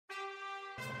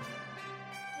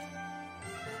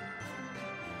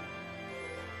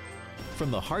From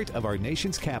the heart of our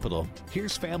nation's capital,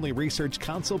 here's Family Research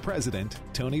Council President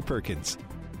Tony Perkins.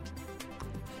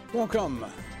 Welcome.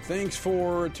 Thanks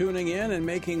for tuning in and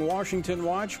making Washington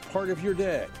Watch part of your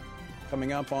day.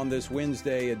 Coming up on this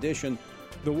Wednesday edition,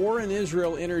 the war in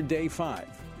Israel entered day 5,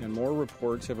 and more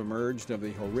reports have emerged of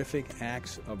the horrific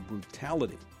acts of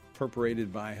brutality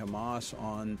perpetrated by Hamas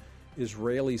on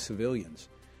Israeli civilians.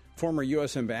 Former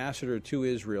U.S. Ambassador to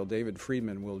Israel, David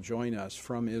Friedman, will join us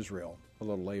from Israel a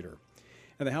little later.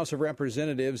 And the House of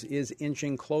Representatives is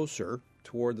inching closer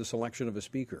toward the selection of a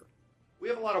speaker. We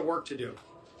have a lot of work to do,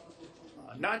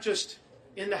 not just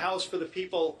in the House for the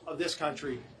people of this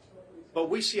country, but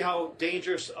we see how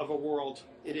dangerous of a world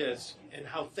it is and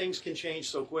how things can change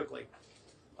so quickly.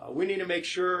 We need to make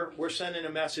sure we're sending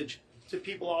a message to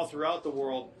people all throughout the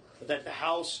world that the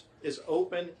House is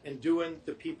open and doing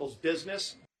the people's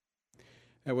business.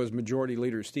 That was Majority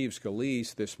Leader Steve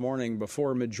Scalise this morning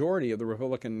before a majority of the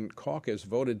Republican caucus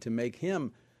voted to make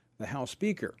him the House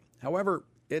Speaker. However,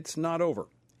 it's not over.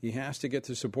 He has to get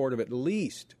the support of at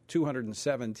least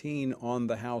 217 on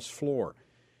the House floor.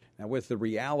 Now, with the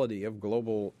reality of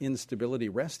global instability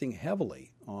resting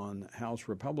heavily on House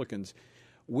Republicans,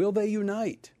 will they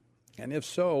unite? And if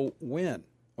so, when?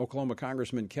 Oklahoma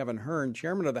Congressman Kevin Hern,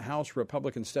 chairman of the House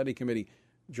Republican Study Committee,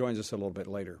 joins us a little bit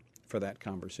later for that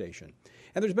conversation.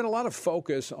 And there's been a lot of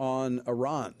focus on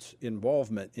Iran's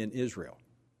involvement in Israel.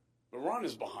 Iran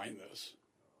is behind this.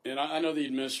 And I know the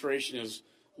administration is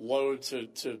loath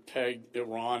to peg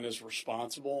Iran as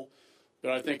responsible,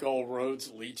 but I think all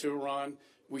roads lead to Iran.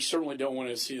 We certainly don't want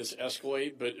to see this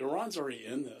escalate, but Iran's already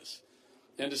in this.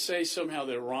 And to say somehow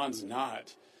that Iran's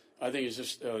not, I think is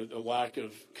just a lack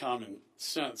of common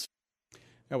sense.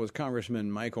 That was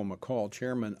Congressman Michael McCall,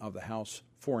 chairman of the House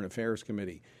Foreign Affairs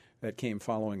Committee. That came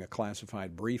following a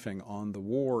classified briefing on the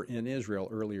war in Israel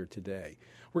earlier today.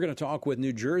 We're going to talk with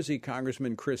New Jersey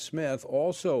Congressman Chris Smith,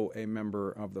 also a member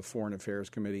of the Foreign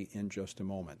Affairs Committee, in just a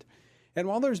moment. And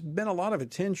while there's been a lot of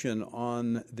attention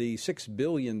on the $6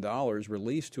 billion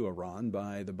released to Iran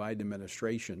by the Biden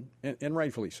administration, and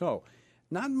rightfully so,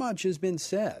 not much has been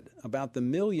said about the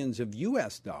millions of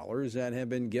U.S. dollars that have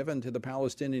been given to the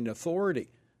Palestinian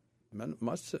Authority,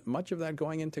 much of that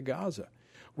going into Gaza.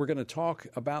 We're going to talk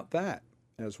about that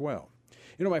as well.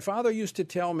 You know, my father used to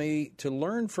tell me to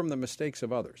learn from the mistakes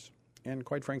of others, and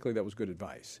quite frankly, that was good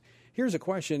advice. Here's a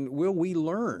question: will we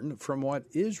learn from what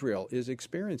Israel is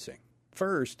experiencing?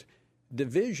 First,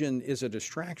 division is a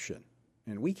distraction,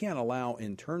 and we can't allow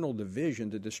internal division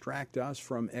to distract us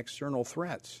from external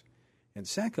threats. And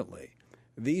secondly,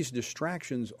 these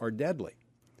distractions are deadly.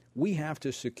 We have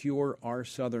to secure our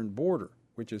southern border,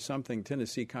 which is something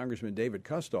Tennessee Congressman David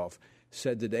Kustoff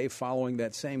said today following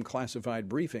that same classified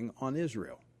briefing on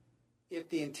Israel. If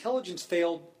the intelligence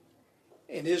failed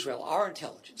in Israel, our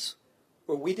intelligence,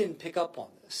 where we didn't pick up on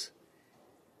this,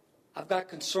 I've got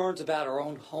concerns about our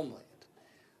own homeland.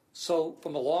 So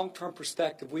from a long-term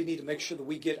perspective, we need to make sure that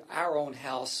we get our own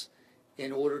house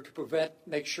in order to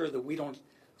make sure that we don't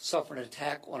suffer an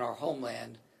attack on our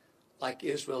homeland like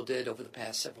Israel did over the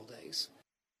past several days.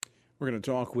 We're going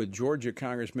to talk with Georgia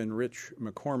Congressman Rich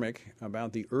McCormick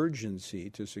about the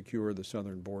urgency to secure the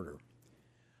southern border.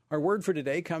 Our word for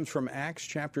today comes from Acts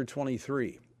chapter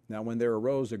 23. Now, when there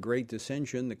arose a great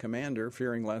dissension, the commander,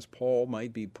 fearing lest Paul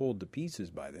might be pulled to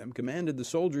pieces by them, commanded the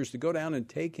soldiers to go down and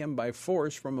take him by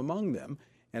force from among them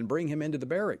and bring him into the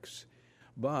barracks.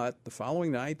 But the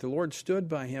following night the Lord stood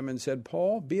by him and said,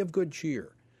 Paul, be of good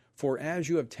cheer, for as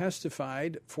you have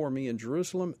testified for me in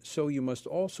Jerusalem, so you must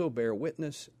also bear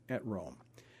witness at Rome.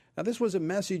 Now, this was a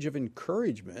message of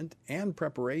encouragement and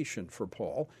preparation for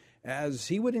Paul, as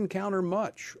he would encounter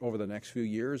much over the next few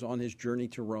years on his journey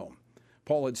to Rome.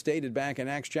 Paul had stated back in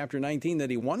Acts chapter 19 that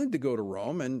he wanted to go to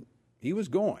Rome, and he was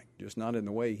going, just not in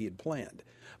the way he had planned.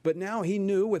 But now he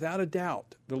knew without a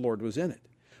doubt the Lord was in it.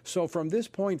 So from this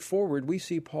point forward, we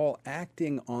see Paul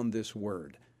acting on this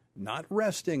word, not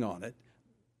resting on it,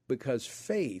 because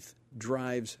faith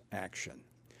drives action.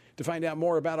 To find out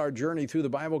more about our journey through the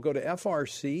Bible, go to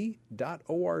frc.org/Bible.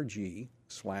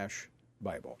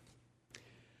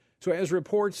 So as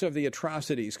reports of the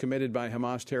atrocities committed by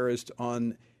Hamas terrorists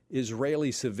on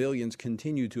Israeli civilians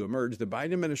continue to emerge, the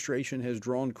Biden administration has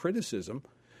drawn criticism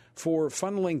for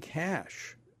funneling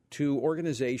cash to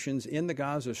organizations in the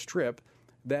Gaza Strip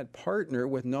that partner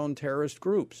with known terrorist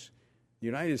groups. The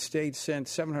United States sent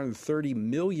 $730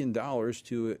 million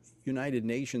to United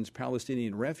Nations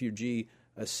Palestinian Refugee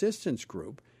Assistance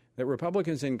Group that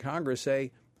Republicans in Congress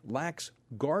say lacks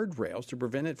guardrails to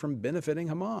prevent it from benefiting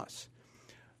Hamas.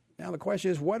 Now, the question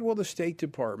is, what will the State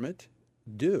Department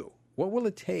do? What will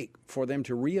it take for them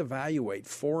to reevaluate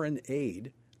foreign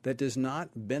aid that does not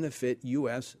benefit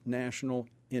U.S. national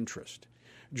interest.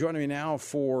 Joining me now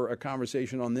for a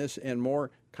conversation on this and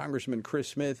more, Congressman Chris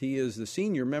Smith. He is the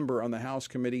senior member on the House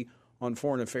Committee on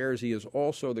Foreign Affairs. He is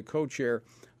also the co-chair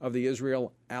of the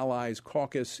Israel Allies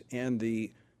Caucus and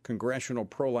the Congressional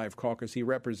Pro-Life Caucus. He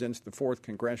represents the 4th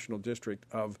Congressional District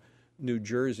of New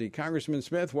Jersey. Congressman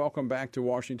Smith, welcome back to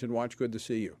Washington Watch. Good to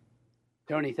see you.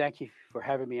 Tony, thank you for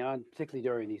having me on, particularly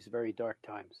during these very dark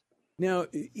times. Now,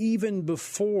 even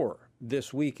before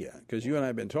this weekend, because you and I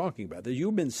have been talking about this,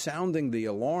 you've been sounding the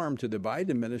alarm to the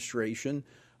Biden administration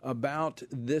about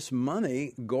this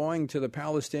money going to the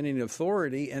Palestinian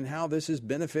Authority and how this is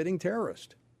benefiting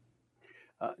terrorists.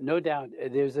 No doubt.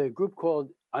 There's a group called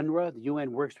UNRWA, the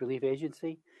UN Works Relief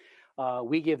Agency.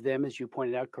 We give them, as you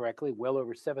pointed out correctly, well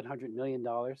over $700 million.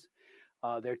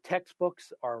 Their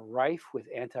textbooks are rife with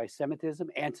anti-Semitism,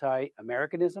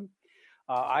 anti-Americanism.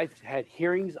 I've had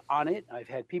hearings on it. I've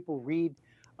had people read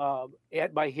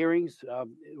at my hearings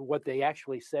what they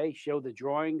actually say, show the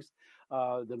drawings,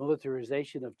 the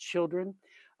militarization of children.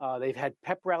 They've had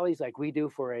pep rallies like we do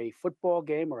for a football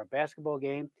game or a basketball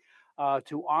game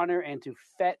to honor and to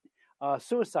fet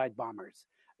suicide bombers.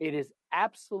 It is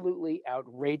absolutely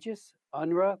outrageous.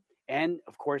 UNRWA and,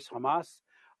 of course, Hamas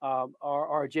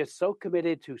are just so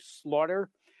committed to slaughter,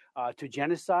 to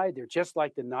genocide. They're just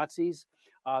like the Nazis.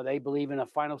 They believe in a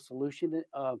final solution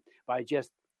by just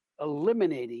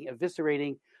eliminating,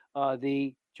 eviscerating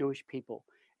the Jewish people.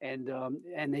 And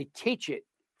they teach it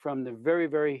from the very,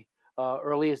 very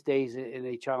earliest days in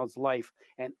a child's life.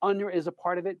 And UNRWA is a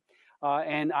part of it.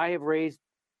 And I have raised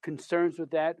concerns with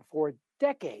that for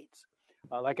decades.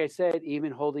 Like I said,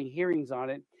 even holding hearings on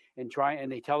it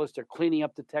and they tell us they're cleaning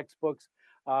up the textbooks.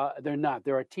 They're not.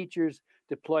 There are teachers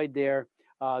deployed there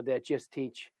that just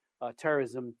teach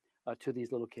terrorism to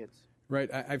these little kids. Right.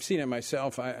 I've seen it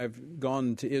myself. I've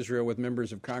gone to Israel with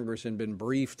members of Congress and been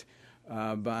briefed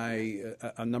by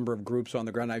a number of groups on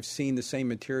the ground. I've seen the same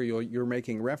material you're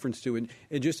making reference to. And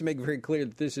just to make very clear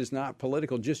that this is not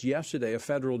political, just yesterday, a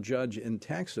federal judge in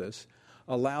Texas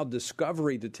allowed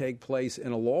discovery to take place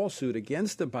in a lawsuit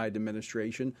against the Biden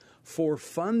administration for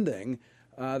funding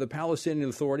the Palestinian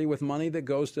Authority with money that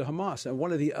goes to Hamas. And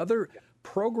one of the other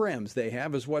programs they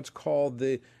have is what's called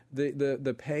the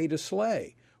pay to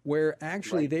slay, where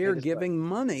actually they are giving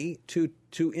money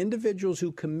to individuals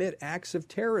who commit acts of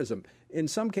terrorism, in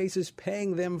some cases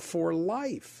paying them for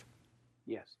life.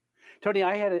 Yes. Tony,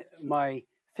 I had my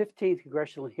 15th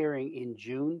congressional hearing in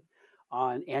June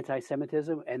on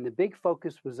anti-Semitism, and the big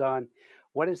focus was on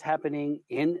what is happening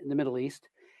in the Middle East.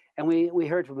 And we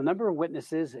heard from a number of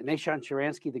witnesses. Nashon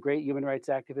Sharansky, the great human rights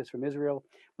activist from Israel,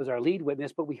 was our lead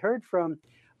witness. But we heard from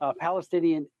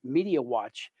Palestinian Media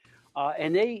Watch,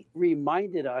 and they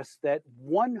reminded us that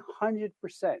 100%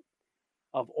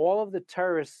 of all of the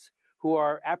terrorists who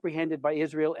are apprehended by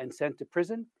Israel and sent to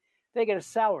prison, they get a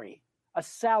salary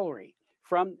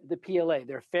from the PLA.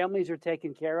 Their families are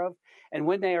taken care of. And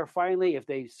when they are finally, if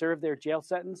they serve their jail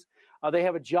sentence, they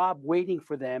have a job waiting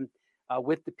for them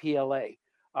with the PLA.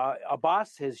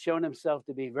 Abbas has shown himself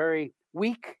to be very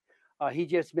weak. He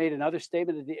just made another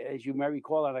statement, as you may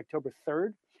recall, on October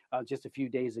 3rd, just a few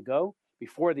days ago,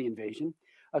 before the invasion,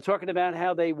 talking about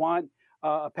how they want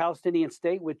a Palestinian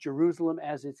state with Jerusalem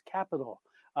as its capital.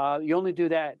 You only do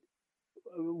that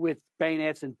with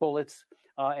bayonets and bullets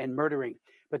and murdering.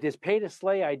 But this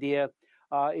pay-to-slay idea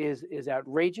is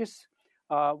outrageous.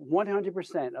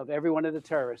 100% of every one of the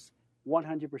terrorists,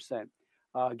 100%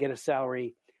 get a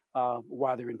salary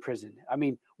while they're in prison. I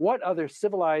mean, what other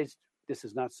civilized, this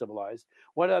is not civilized,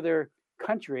 what other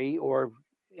country or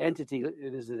entity,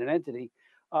 it is an entity,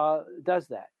 does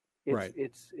that?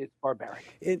 It's barbaric.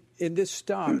 In this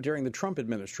stop during the Trump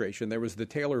administration, there was the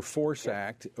Taylor Force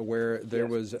Act, where there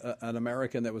was an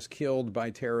American that was killed by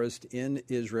terrorists in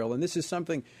Israel. And this is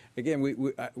something, again,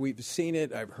 we've seen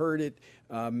it, I've heard it.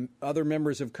 Other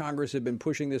members of Congress have been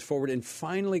pushing this forward and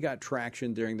finally got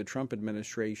traction during the Trump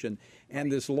administration.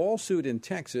 And this lawsuit in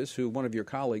Texas, who one of your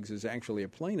colleagues is actually a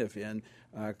plaintiff in,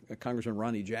 Congressman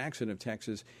Ronnie Jackson of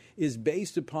Texas, is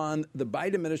based upon the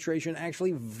Biden administration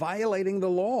actually violating the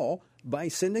law by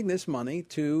sending this money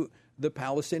to the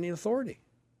Palestinian Authority.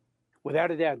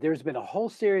 Without a doubt, there's been a whole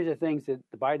series of things that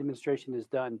the Biden administration has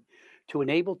done to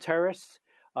enable terrorists.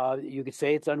 You could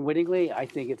say it's unwittingly. I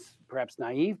think it's perhaps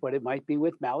naive, but it might be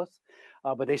with malice.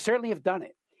 But they certainly have done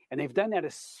it. And they've done that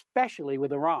especially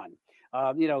with Iran.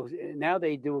 Now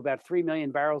they do about 3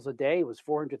 million barrels a day. It was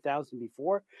 400,000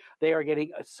 before. They are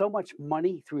getting so much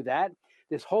money through that.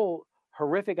 This whole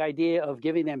horrific idea of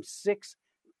giving them $6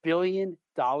 billion,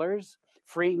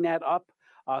 freeing that up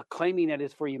claiming that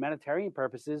it's for humanitarian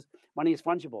purposes. Money is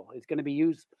fungible. It's going to be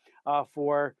used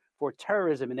for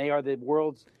terrorism, and they are the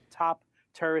world's top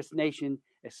terrorist nation,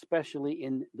 especially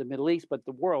in the Middle East, but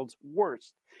the world's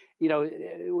worst.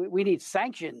 We need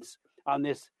sanctions on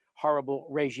this horrible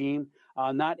regime,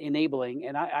 not enabling.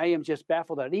 And I am just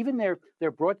baffled at it. Even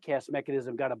their broadcast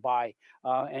mechanism got a buy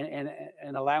and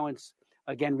an allowance,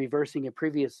 again, reversing a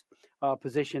previous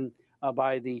position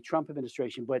by the Trump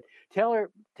administration. But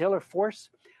Taylor Force,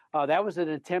 that was an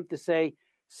attempt to say,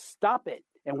 stop it.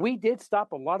 And we did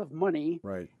stop a lot of money.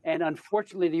 Right. And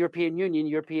unfortunately, the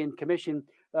European Commission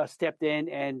stepped in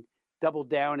and doubled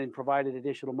down and provided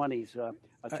additional monies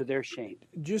to their shame.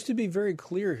 Just to be very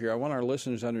clear here, I want our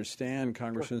listeners to understand,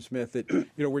 Congressman Smith, that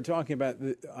we're talking about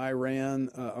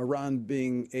Iran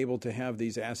being able to have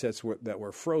these assets that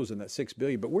were frozen, that $6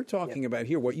 billion. But we're talking about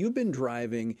here, what you've been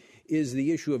driving is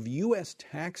the issue of U.S.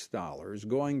 tax dollars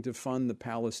going to fund the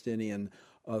Palestinian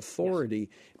Authority.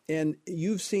 Yes. And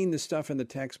you've seen the stuff in the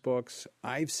textbooks.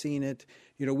 I've seen it.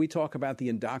 We talk about the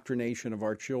indoctrination of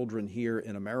our children here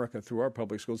in America through our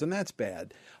public schools, and that's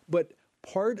bad. But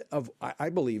part of, I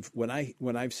believe, when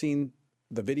I've seen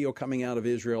the video coming out of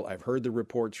Israel, I've heard the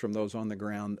reports from those on the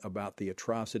ground about the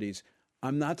atrocities.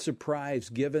 I'm not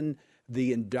surprised, given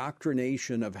the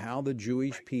indoctrination of how the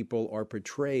Jewish people are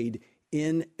portrayed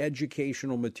in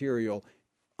educational material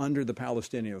under the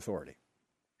Palestinian Authority.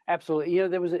 Absolutely.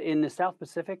 There was in the South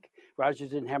Pacific,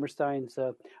 Rodgers and Hammerstein's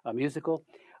musical,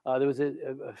 there was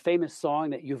a famous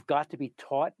song that you've got to be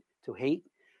taught to hate.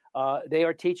 They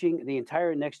are teaching the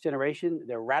entire next generation.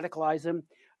 They're radicalizing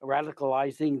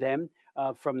them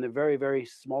from the very, very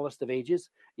smallest of ages,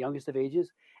 youngest of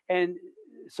ages. And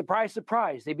surprise,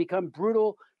 surprise, they become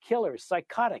brutal killers,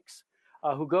 psychotics,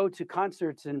 who go to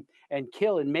concerts and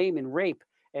kill and maim and rape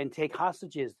and take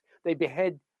hostages. They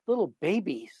behead little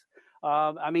babies.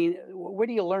 Where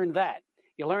do you learn that?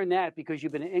 You learn that because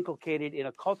you've been inculcated in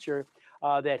a culture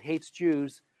that hates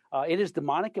Jews. It is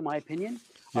demonic, in my opinion.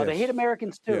 Yes. They hate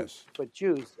Americans too, yes. But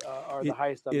Jews are the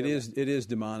highest on their list. It is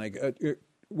demonic.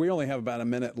 We only have about a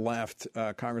minute left,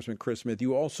 Congressman Chris Smith.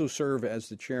 You also serve as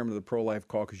the chairman of the Pro-Life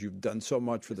Caucus. You've done so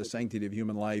much for the sanctity of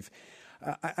human life.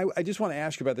 I just want to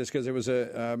ask you about this because there was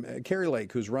Carrie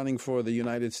Lake, who's running for the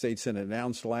United States Senate,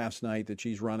 announced last night that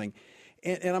she's running.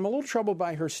 And I'm a little troubled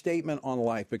by her statement on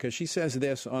life because she says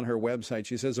this on her website.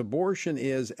 She says, abortion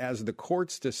is, as the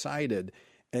courts decided,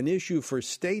 an issue for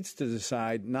states to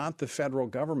decide, not the federal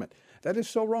government. That is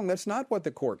so wrong. That's not what the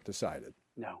court decided.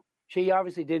 No. She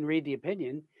obviously didn't read the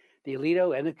opinion, the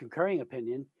Alito and the concurring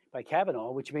opinion by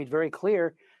Kavanaugh, which made very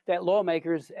clear that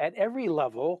lawmakers at every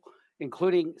level,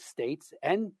 including states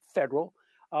and federal,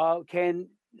 can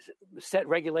set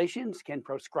regulations, can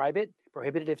prohibit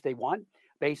it if they want,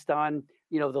 based on,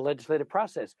 the legislative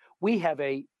process. We have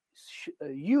a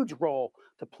huge role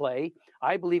to play.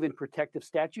 I believe in protective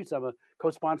statutes. I'm a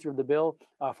co-sponsor of the bill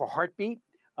for Heartbeat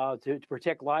to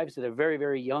protect lives at a very,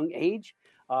 very young age.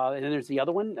 And then there's the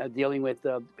other one dealing with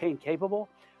pain capable.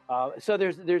 So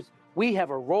we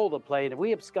have a role to play. And if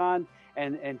we abscond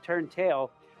and turn tail,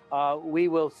 we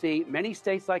will see many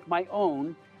states like my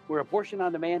own where abortion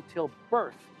on demand till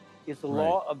birth is the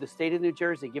law of the state of New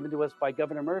Jersey, given to us by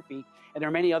Governor Murphy. And there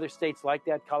are many other states like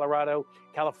that, Colorado,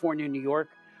 California, New York.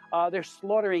 They're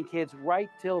slaughtering kids right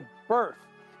till birth.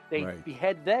 They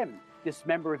behead them,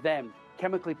 dismember them,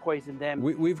 chemically poison them.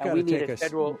 We've got to take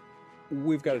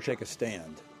We've got to take a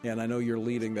stand. And I know you're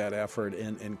leading that effort.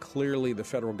 And clearly the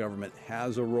federal government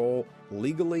has a role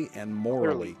legally and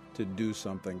morally to do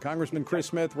something. Congressman Chris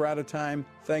Smith, we're out of time.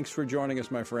 Thanks for joining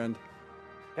us, my friend.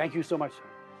 Thank you so much.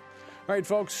 All right,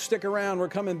 folks, stick around. We're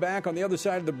coming back on the other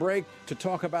side of the break to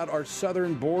talk about our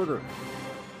southern border.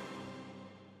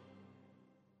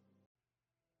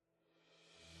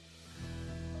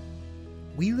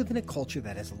 We live in a culture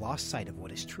that has lost sight of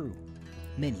what is true.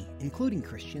 Many, including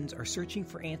Christians, are searching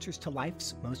for answers to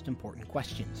life's most important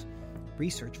questions.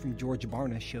 Research from George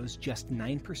Barna shows just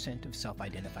 9% of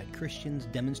self-identified Christians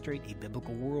demonstrate a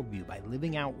biblical worldview by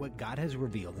living out what God has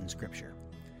revealed in Scripture.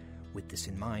 With this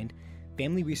in mind,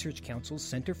 Family Research Council's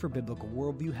Center for Biblical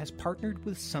Worldview has partnered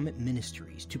with Summit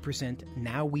Ministries to present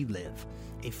Now We Live,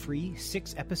 a free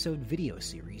 6-episode video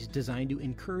series designed to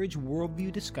encourage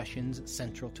worldview discussions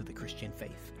central to the Christian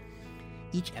faith.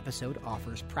 Each episode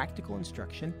offers practical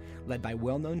instruction led by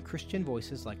well-known Christian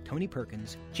voices like Tony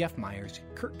Perkins, Jeff Myers,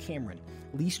 Kirk Cameron,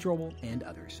 Lee Strobel, and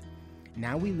others.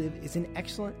 Now We Live is an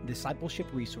excellent discipleship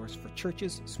resource for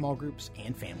churches, small groups,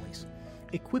 and families.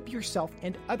 Equip yourself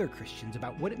and other Christians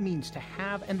about what it means to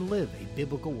have and live a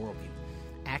biblical worldview.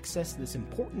 Access this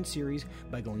important series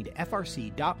by going to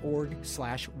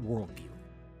frc.org/worldview.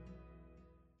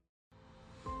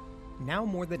 Now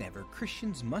more than ever,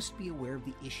 Christians must be aware of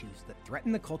the issues that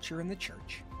threaten the culture and the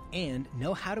church and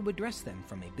know how to address them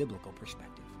from a biblical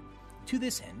perspective. To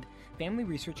this end, Family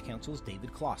Research Council's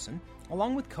David Clausen,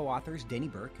 along with co-authors Denny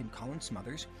Burke and Colin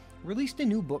Smothers, released a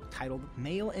new book titled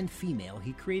Male and Female,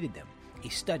 He Created Them, a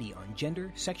study on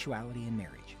gender, sexuality, and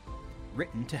marriage.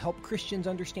 Written to help Christians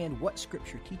understand what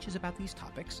Scripture teaches about these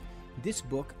topics, this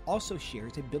book also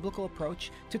shares a biblical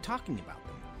approach to talking about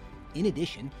them. In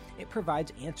addition, it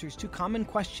provides answers to common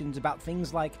questions about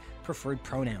things like preferred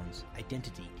pronouns,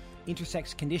 identity,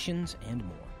 intersex conditions, and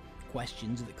more.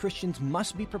 Questions that Christians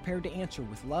must be prepared to answer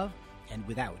with love and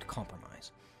without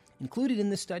compromise. Included in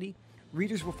this study,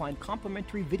 readers will find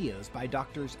complimentary videos by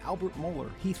Doctors Albert Mohler,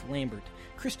 Heath Lambert,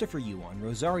 Christopher Yuan,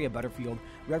 Rosaria Butterfield,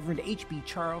 Reverend H.B.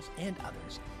 Charles, and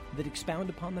others that expound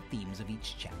upon the themes of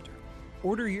each chapter.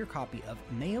 Order your copy of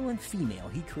Male and Female,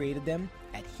 He Created Them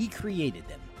at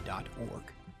HeCreatedThem.org.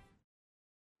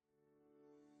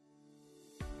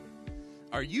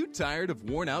 Are you tired of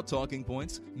worn-out talking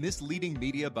points, misleading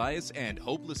media bias, and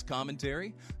hopeless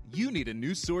commentary? You need a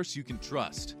news source you can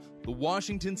trust. The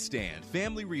Washington Stand,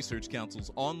 Family Research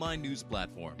Council's online news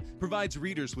platform, provides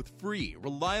readers with free,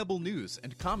 reliable news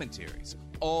and commentaries,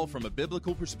 all from a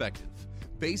biblical perspective.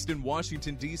 Based in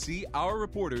Washington, D.C., our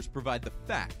reporters provide the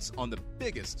facts on the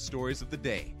biggest stories of the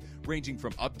day, ranging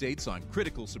from updates on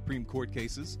critical Supreme Court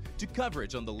cases to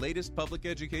coverage on the latest public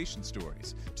education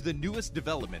stories to the newest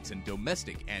developments in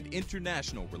domestic and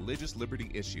international religious liberty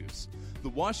issues. The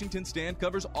Washington Stand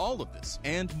covers all of this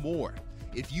and more.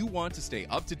 If you want to stay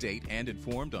up to date and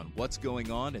informed on what's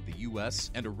going on in the U.S.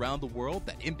 and around the world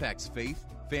that impacts faith,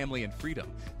 family, and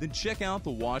freedom, then check out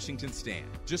the Washington Stand.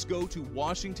 Just go to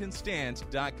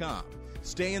WashingtonStand.com.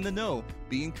 Stay in the know,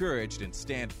 be encouraged, and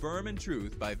stand firm in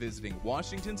truth by visiting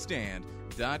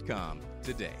WashingtonStand.com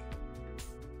today.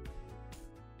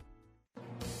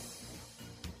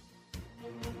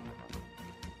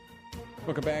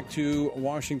 Welcome back to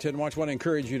Washington Watch. I want to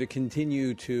encourage you to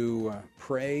continue to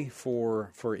pray for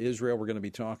Israel. We're going to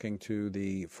be talking to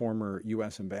the former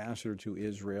U.S. ambassador to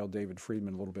Israel, David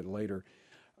Friedman, a little bit later.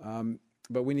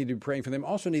 But we need to be praying for them.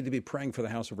 Also need to be praying for the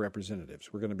House of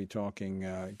Representatives. We're going to be talking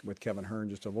with Kevin Hern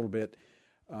just a little bit,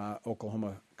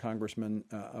 Oklahoma congressman,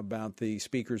 about the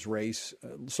speaker's race.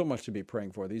 So much to be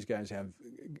praying for. These guys have,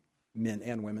 men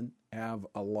and women, have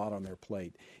a lot on their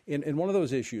plate. And one of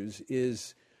those issues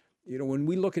is, you know, when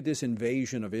we look at this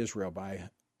invasion of Israel by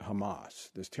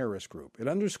Hamas, this terrorist group, it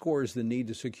underscores the need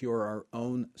to secure our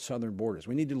own southern borders.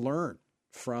 We need to learn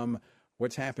from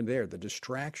what's happened there, the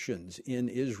distractions in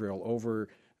Israel over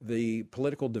the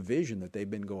political division that they've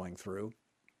been going through.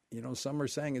 You know, some are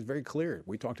saying it's very clear.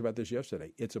 We talked about this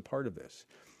yesterday. It's a part of this.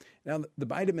 Now, the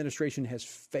Biden administration has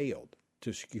failed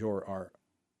to secure our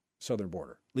southern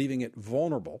border, leaving it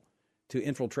vulnerable to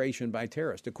infiltration by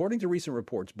terrorists. According to recent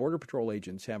reports, Border Patrol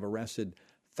agents have arrested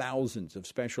thousands of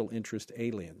special interest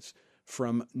aliens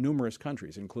from numerous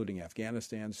countries, including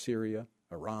Afghanistan, Syria,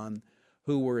 Iran,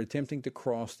 who were attempting to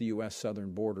cross the U.S.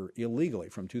 southern border illegally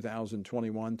from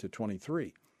 2021 to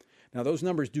 23. Now, those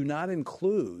numbers don't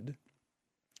include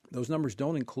the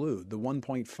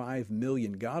 1.5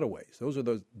 million gotaways. Those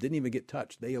didn't even get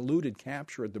touched. They eluded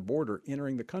capture at the border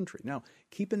entering the country. Now,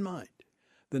 keep in mind,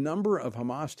 the number of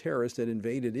Hamas terrorists that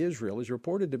invaded Israel is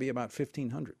reported to be about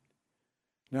 1,500.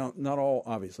 Now, not all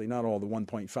the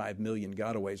 1.5 million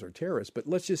gotaways are terrorists, but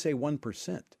let's just say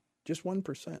 1%, just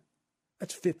 1%.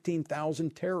 That's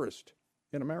 15,000 terrorists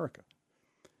in America.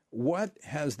 What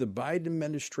has the Biden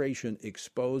administration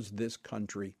exposed this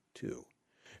country to?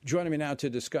 Joining me now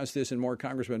to discuss this and more,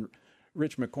 Congressman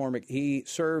Rich McCormick. He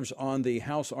serves on the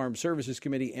House Armed Services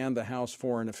Committee and the House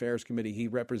Foreign Affairs Committee. He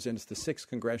represents the 6th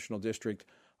Congressional District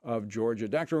of Georgia.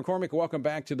 Dr. McCormick, welcome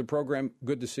back to the program.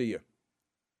 Good to see you.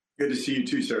 Good to see you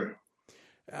too, sir.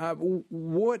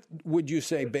 What would you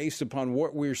say, based upon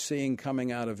what we're seeing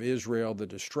coming out of Israel, the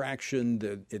distraction,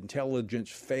 the intelligence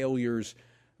failures,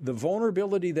 the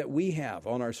vulnerability that we have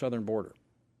on our southern border?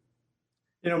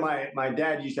 You know, my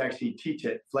dad used to actually teach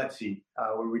at FLETC,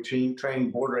 where we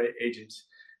train border agents.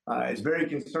 It's very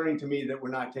concerning to me that we're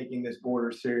not taking this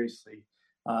border seriously.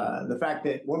 The fact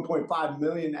that 1.5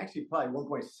 million, actually probably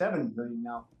 1.7 million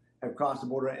now, have crossed the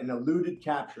border and eluded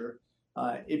capture.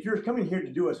 If you're coming here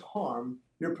to do us harm,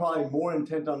 you're probably more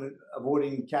intent on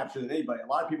avoiding capture than anybody. A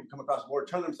lot of people come across the border,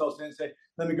 turn themselves in and say,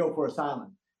 let me go for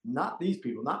asylum. Not these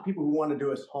people, not people who want to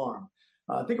do us harm.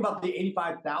 Think about the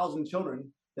 85,000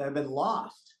 children that have been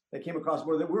lost, that came across the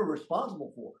border that we're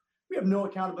responsible for. We have no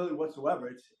accountability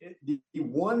whatsoever. The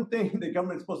one thing the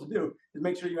government's supposed to do is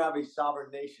make sure you have a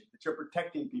sovereign nation, that you're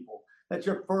protecting people, That's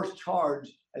your first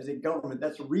charge as a government.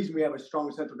 That's the reason we have a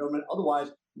strong central government.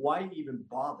 Otherwise, why even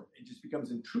bother? It just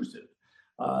becomes intrusive.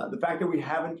 The fact that we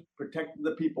haven't protected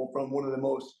the people from one of the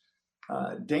most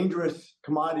dangerous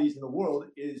commodities in the world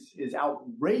is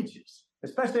outrageous,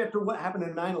 especially after what happened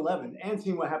in 9/11 and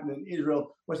seeing what happened in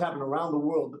Israel, what's happened around the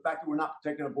world. The fact that we're not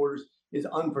protecting our borders is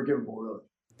unforgivable, really.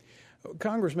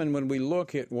 Congressman, when we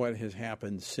look at what has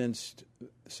happened since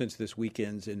this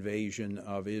weekend's invasion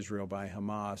of Israel by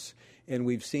Hamas, and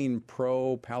we've seen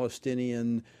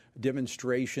pro-Palestinian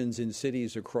demonstrations in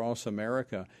cities across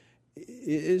America,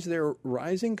 is there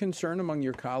rising concern among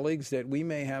your colleagues that we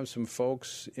may have some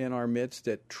folks in our midst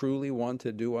that truly want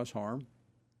to do us harm?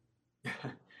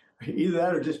 Either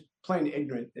that or just plain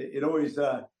ignorant. It always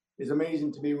is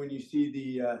amazing to me when you see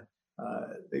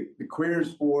the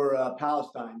queers for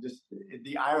Palestine. Just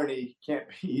the irony can't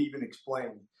be even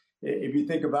explained. If you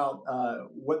think about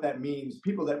what that means,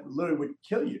 people that literally would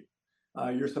kill you,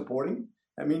 you're supporting.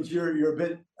 That means you're a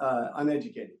bit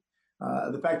uneducated.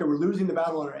 The fact that we're losing the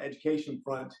battle on our education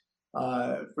front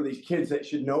for these kids that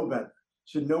should know better,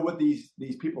 should know what these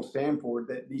people stand for,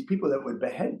 that these people that would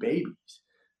behead babies.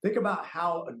 Think about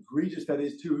how egregious that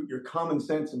is to your common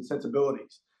sense and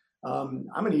sensibilities. I'm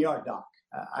an ER doc.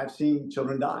 I've seen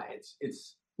children die.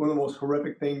 It's one of the most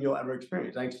horrific things you'll ever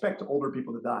experience. I expect older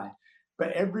people to die.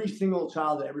 But every single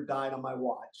child that ever died on my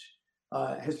watch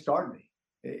has scarred me.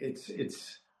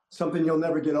 It's something you'll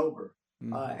never get over.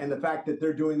 And the fact that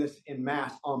they're doing this in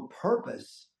mass on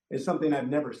purpose is something I've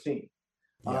never seen.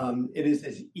 Yeah. It is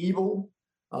as evil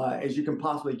as you can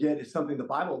possibly get. It's something the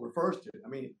Bible refers to. I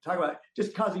mean, talk about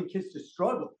just causing kids to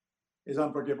struggle is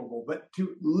unforgivable. But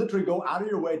to literally go out of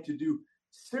your way to do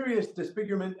serious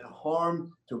disfigurement and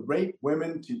harm, to rape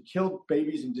women, to kill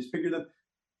babies and disfigure them,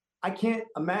 I can't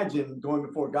imagine going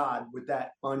before God with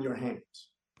that on your hands.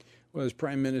 Well, as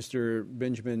Prime Minister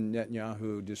Benjamin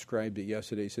Netanyahu described it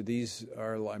yesterday, he said these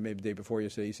are, maybe the day before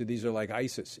yesterday, he said these are like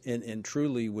ISIS. And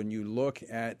truly, when you look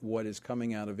at what is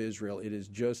coming out of Israel, it is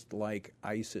just like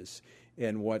ISIS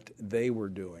and what they were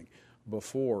doing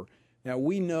before. Now,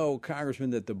 we know, Congressman,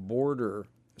 that the border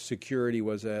security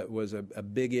was a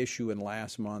big issue in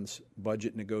last month's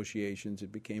budget negotiations.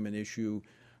 It became an issue,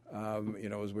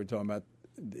 as we're talking about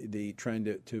the trying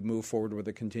to move forward with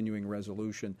a continuing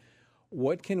resolution.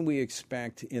 What can we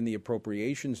expect in the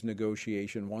appropriations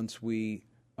negotiation once we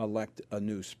elect a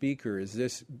new speaker? Is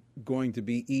this going to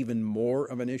be even more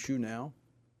of an issue now?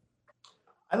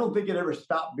 I don't think it ever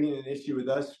stopped being an issue with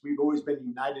us. We've always been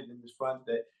united in this front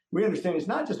that we understand it's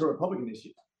not just a Republican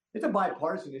issue. It's a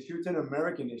bipartisan issue. It's an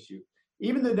American issue.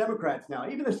 Even the Democrats now,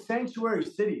 even the sanctuary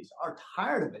cities are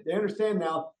tired of it. They understand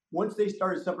now, once they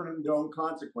started suffering their own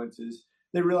consequences,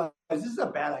 they realize this is a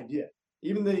bad idea.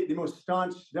 Even the most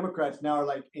staunch Democrats now are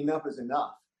like, enough is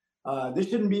enough. This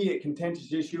shouldn't be a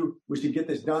contentious issue. We should get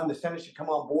this done. The Senate should come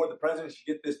on board. The president should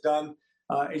get this done.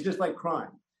 It's just like crime.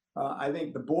 I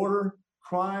think the border,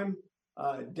 crime,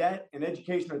 debt, and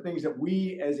education are things that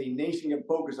we as a nation can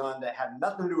focus on that have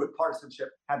nothing to do with partisanship,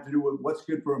 have to do with what's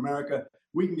good for America.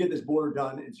 We can get this border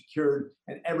done and secured,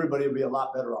 and everybody will be a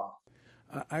lot better off.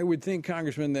 I would think,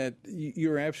 Congressman, that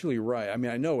you're absolutely right. I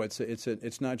mean, I know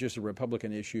it's not just a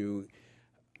Republican issue.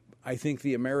 I think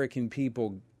the American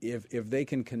people, if they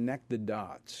can connect the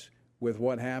dots with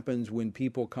what happens when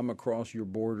people come across your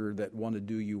border that want to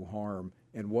do you harm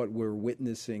and what we're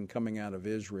witnessing coming out of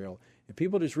Israel, if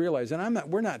people just realize, and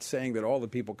we're not saying that all the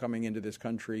people coming into this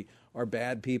country are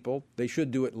bad people. They should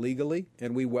do it legally,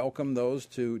 and we welcome those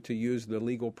to use the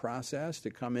legal process to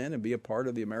come in and be a part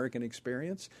of the American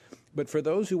experience. But for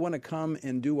those who want to come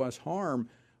and do us harm,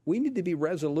 we need to be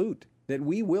resolute that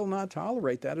we will not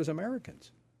tolerate that as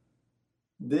Americans.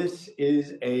 This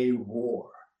is a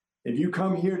war. If you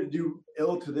come here to do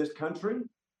ill to this country,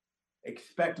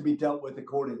 expect to be dealt with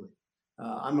accordingly.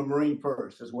 I'm a Marine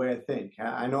first, is the way I think.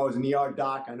 I know I was an ER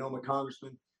doc, I know I'm a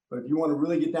congressman, but if you want to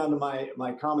really get down to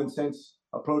my common sense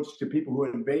approach to people who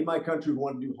invade my country, who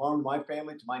want to do harm to my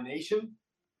family, to my nation,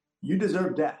 you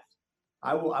deserve death.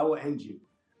 I will end you.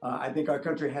 I think our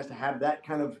country has to have that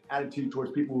kind of attitude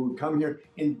towards people who come here,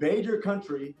 invade your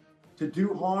country to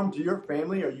do harm to your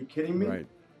family. Are you kidding me? Right.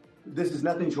 This is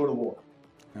nothing short of war.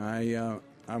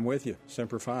 I'm with you.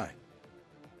 Semper Fi.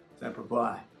 Semper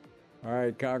Fi. All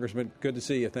right, Congressman, good to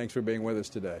see you. Thanks for being with us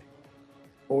today.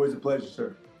 Always a pleasure,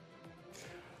 sir.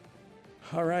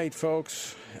 All right,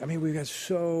 folks. I mean, we've got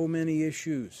so many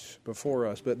issues before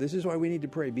us, but this is why we need to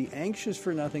pray. Be anxious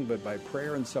for nothing, but by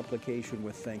prayer and supplication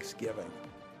with thanksgiving,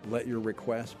 let your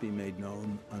requests be made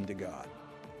known unto God.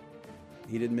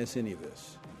 He didn't miss any of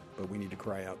this, but we need to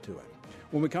cry out to him.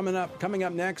 When we coming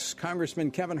up next,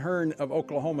 Congressman Kevin Hern of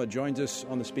Oklahoma joins us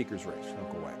on the speaker's race.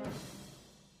 Don't go away.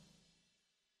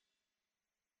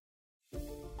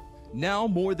 Now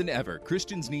more than ever,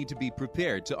 Christians need to be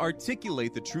prepared to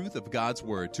articulate the truth of God's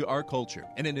Word to our culture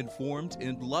in an informed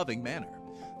and loving manner.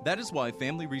 That is why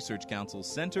Family Research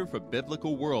Council's Center for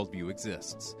Biblical Worldview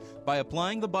exists. By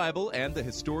applying the Bible and the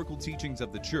historical teachings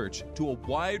of the Church to a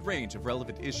wide range of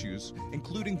relevant issues,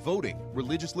 including voting,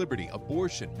 religious liberty,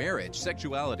 abortion, marriage,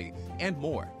 sexuality, and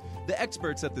more, the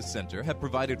experts at the center have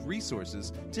provided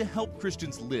resources to help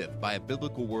Christians live by a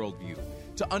biblical worldview,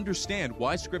 to understand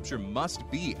why Scripture must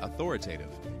be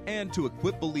authoritative, and to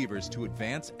equip believers to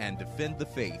advance and defend the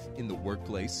faith in the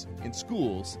workplace, in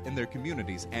schools, in their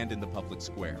communities, and in the public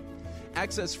square.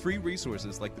 Access free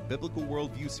resources like the Biblical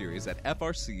Worldview series at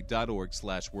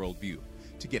frc.org/worldview.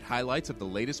 To get highlights of the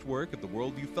latest work of the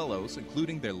Worldview Fellows,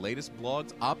 including their latest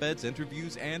blogs, op-eds,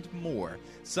 interviews, and more,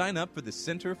 sign up for the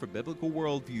Center for Biblical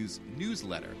Worldview's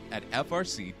newsletter at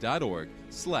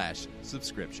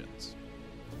frc.org/subscriptions.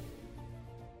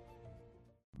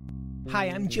 Hi,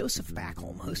 I'm Joseph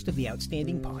Backholm, host of the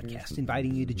Outstanding Podcast,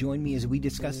 inviting you to join me as we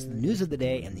discuss the news of the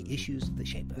day and the issues that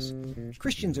shape us.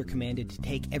 Christians are commanded to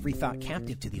take every thought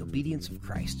captive to the obedience of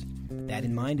Christ. With that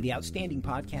in mind, the Outstanding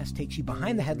Podcast takes you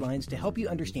behind the headlines to help you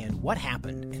understand what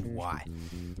happened and why.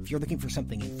 If you're looking for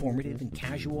something informative and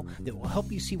casual that will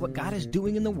help you see what God is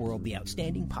doing in the world, the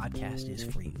Outstanding Podcast is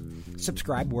for you.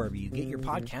 Subscribe wherever you get your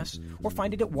podcasts or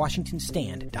find it at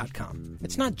WashingtonStand.com.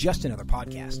 It's not just another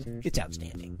podcast, it's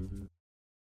outstanding.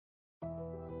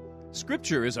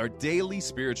 Scripture is our daily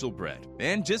spiritual bread,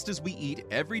 and just as we eat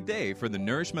every day for the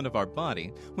nourishment of our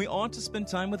body, we ought to spend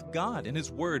time with God and His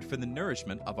Word for the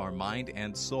nourishment of our mind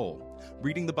and soul.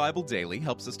 Reading the Bible daily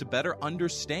helps us to better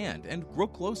understand and grow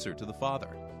closer to the Father.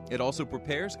 It also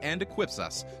prepares and equips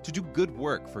us to do good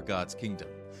work for God's kingdom.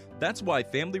 That's why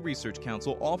Family Research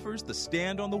Council offers the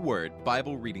Stand on the Word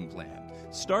Bible Reading Plan.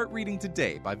 Start reading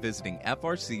today by visiting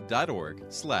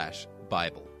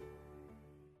frc.org/Bible.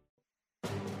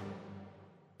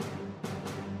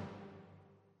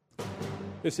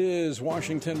 This is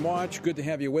Washington Watch. Good to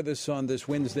have you with us on this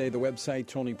Wednesday. The website,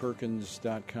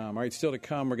 TonyPerkins.com. All right, still to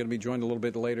come, we're going to be joined a little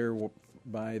bit later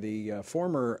by the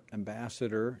former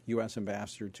ambassador, U.S.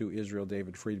 ambassador to Israel,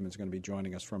 David Friedman, is going to be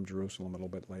joining us from Jerusalem a little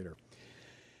bit later.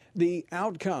 The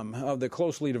outcome of the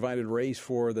closely divided race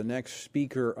for the next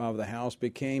Speaker of the House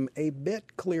became a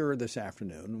bit clearer this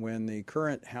afternoon when the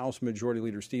current House Majority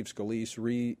Leader Steve Scalise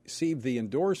received the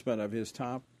endorsement of his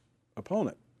top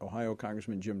opponent, Ohio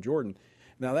Congressman Jim Jordan.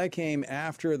 Now, that came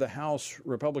after the House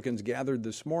Republicans gathered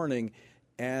this morning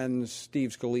and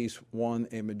Steve Scalise won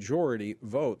a majority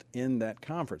vote in that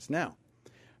conference. Now,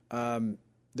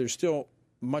 there's still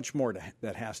much more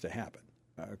that has to happen.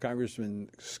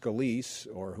 Congressman Scalise,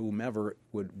 or whomever it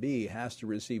would be, has to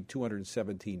receive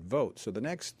 217 votes. So the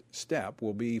next step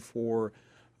will be for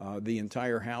the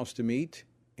entire House to meet,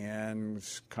 and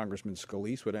Congressman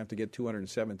Scalise would have to get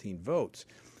 217 votes.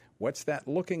 What's that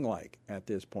looking like at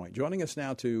this point? Joining us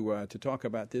now to talk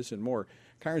about this and more,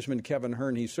 Congressman Kevin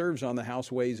Hern. He serves on the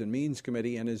House Ways and Means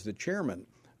Committee and is the chairman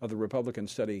of the Republican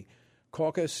Study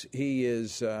Caucus. He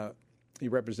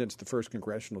represents the 1st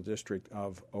Congressional District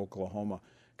of Oklahoma.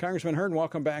 Congressman Hern,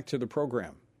 welcome back to the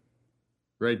program.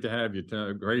 Great to have you,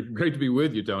 Tony. Great to be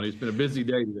with you, Tony. It's been a busy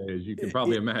day today, as you can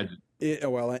probably imagine.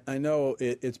 Well, I know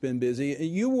it's been busy.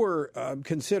 You were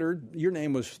considered, your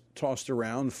name was tossed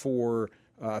around for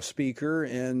Speaker,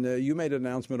 and you made an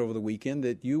announcement over the weekend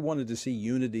that you wanted to see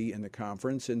unity in the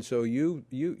conference, and so you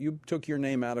took your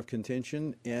name out of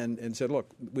contention and said, look,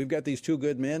 we've got these two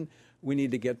good men, we need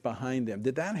to get behind them.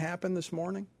 Did that happen this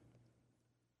morning?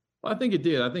 Well, I think it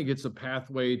did. I think it's a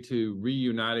pathway to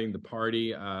reuniting the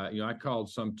party. I called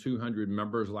some 200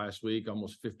 members last week,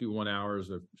 almost 51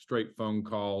 hours of straight phone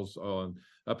calls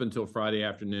up until Friday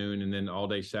afternoon, and then all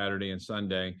day Saturday and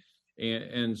Sunday.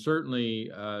 And certainly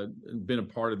been a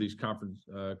part of these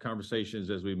conversations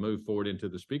as we move forward into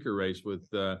the speaker race with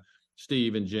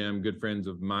Steve and Jim, good friends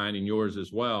of mine and yours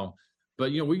as well.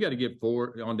 But, we got to get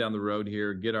forward on down the road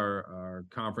here, get our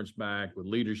conference back with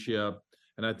leadership.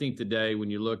 And I think today,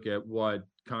 when you look at what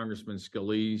Congressman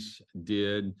Scalise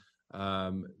did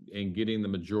in getting the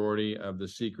majority of the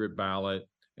secret ballot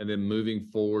and then moving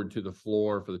forward to the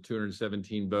floor for the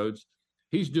 217 votes,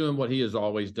 he's doing what he has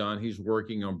always done. He's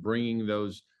working on bringing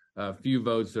those few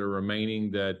votes that are remaining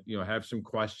that, have some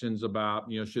questions about,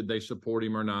 should they support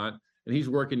him or not. And he's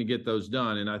working to get those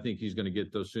done. And I think he's going to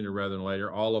get those sooner rather than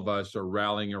later. All of us are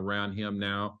rallying around him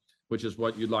now, which is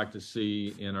what you'd like to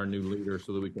see in our new leader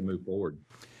so that we can move forward.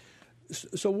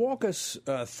 So walk us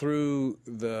through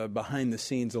the behind the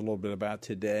scenes a little bit about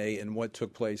today and what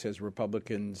took place as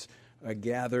Republicans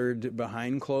gathered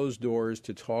behind closed doors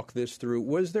to talk this through.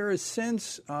 Was there a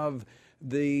sense of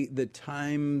the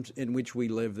times in which we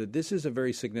live that this is a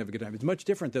very significant time? It's much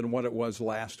different than what it was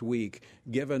last week,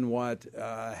 given what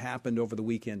happened over the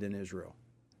weekend in Israel.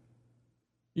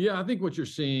 Yeah, I think what you're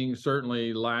seeing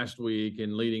certainly last week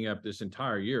and leading up this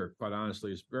entire year, quite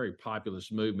honestly, is a very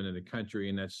populist movement in the country,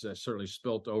 and that's certainly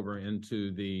spilt over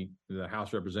into the House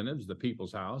of Representatives, the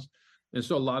People's House. And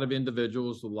so a lot of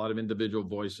individual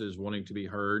voices wanting to be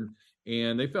heard,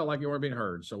 and they felt like they weren't being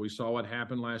heard. So we saw what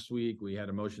happened last week. We had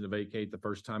a motion to vacate, the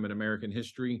first time in American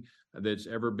history that's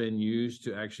ever been used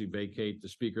to actually vacate the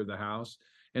Speaker of the House.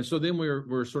 And so then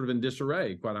we're sort of in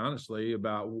disarray, quite honestly,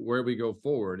 about where we go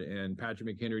forward. And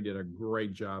Patrick McHenry did a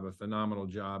great job, a phenomenal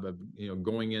job of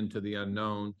going into the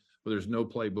unknown where there's no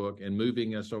playbook and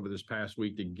moving us over this past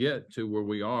week to get to where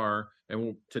we are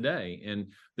and today. And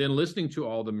then listening to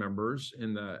all the members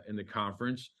in the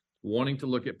conference, wanting to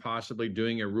look at possibly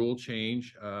doing a rule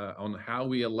change on how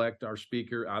we elect our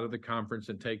speaker out of the conference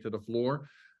and take to the floor,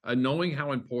 knowing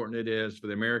how important it is for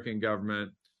the American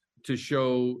government to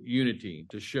show unity,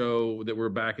 to show that we're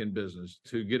back in business,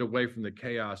 to get away from the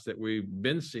chaos that we've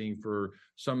been seeing for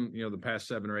some, the past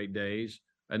 7 or 8 days.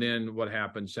 And then what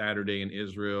happened Saturday in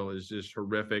Israel is just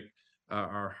horrific.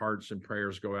 Our hearts and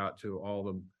prayers go out to all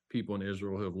the people in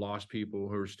Israel who have lost people,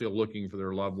 who are still looking for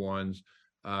their loved ones,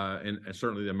 and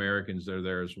certainly the Americans that are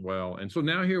there as well. And so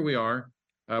now here we are.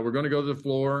 We're going to go to the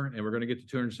floor, and we're going to get to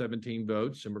 217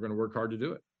 votes, and we're going to work hard to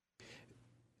do it.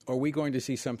 Are we going to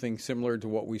see something similar to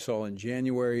what we saw in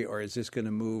January, or is this going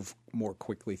to move more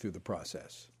quickly through the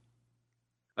process?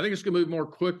 I think it's going to move more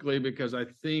quickly because I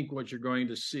think what you're going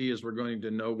to see is we're going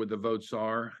to know what the votes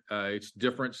are. It's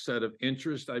different set of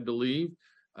interest, I believe,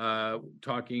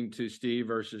 talking to Steve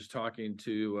versus talking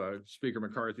to Speaker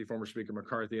McCarthy, former Speaker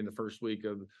McCarthy, in the first week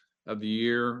of the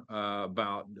year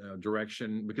about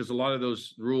direction, because a lot of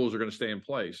those rules are going to stay in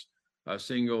place.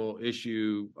 Single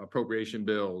issue appropriation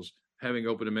bills, having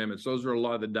open amendments. Those are a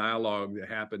lot of the dialogue that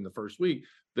happened the first week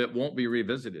that won't be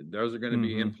revisited. Those are going to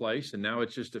be in place. And now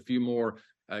it's just a few more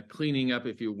cleaning up,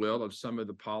 if you will, of some of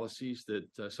the policies that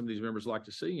some of these members like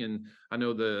to see. And I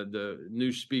know the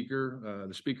new speaker,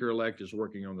 the speaker-elect, is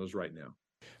working on those right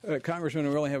now. Congressman,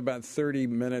 we only have about 30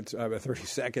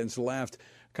 seconds left.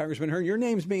 Congressman Hern, your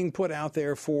name's being put out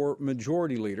there for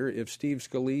majority leader if Steve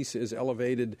Scalise is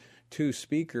elevated to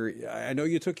speaker. I know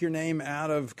you took your name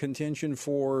out of contention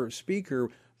for speaker,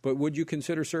 but would you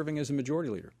consider serving as a majority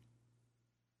leader?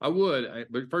 I would,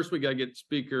 but first we got to get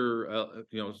speaker,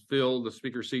 filled, the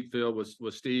speaker seat filled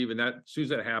with Steve, and that as soon as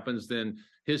that happens, then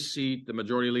his seat, the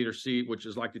majority leader seat, which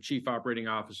is like the chief operating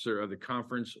officer of the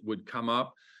conference, would come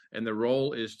up. And the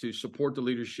role is to support the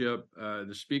leadership,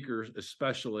 the speakers,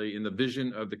 especially in the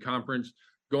vision of the conference,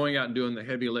 going out and doing the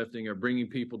heavy lifting of bringing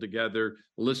people together,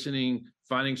 listening,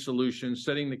 finding solutions,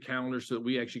 setting the calendar so that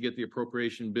we actually get the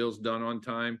appropriation bills done on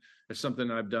time. It's something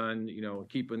I've done,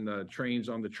 keeping the trains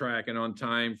on the track and on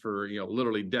time for,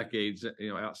 literally decades,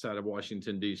 outside of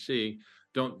Washington, D.C.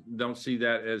 Don't see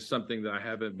that as something that I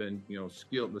haven't been,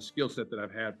 the skill set that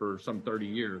I've had for some 30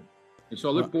 years. And so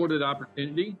I look forward to the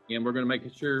opportunity, and we're going to make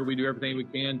sure we do everything we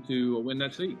can to win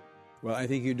that seat. Well, I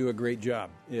think you do a great job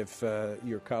if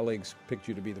your colleagues picked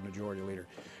you to be the majority leader.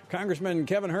 Congressman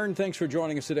Kevin Hern, thanks for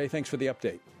joining us today. Thanks for the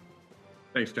update.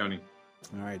 Thanks, Tony.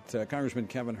 All right, Congressman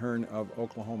Kevin Hern of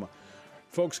Oklahoma.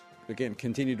 Folks, again,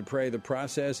 continue to pray. The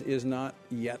process is not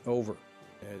yet over.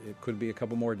 It could be a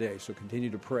couple more days, so continue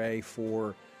to pray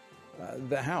for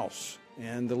the House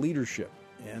and the leadership,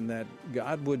 and that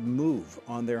God would move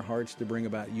on their hearts to bring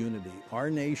about unity.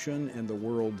 Our nation and the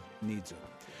world needs it.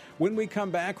 When we come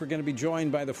back, we're going to be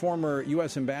joined by the former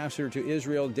U.S. Ambassador to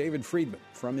Israel, David Friedman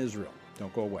from Israel.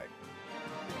 Don't go away.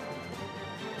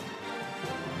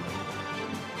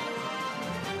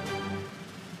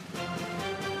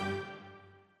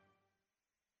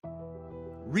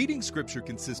 Reading Scripture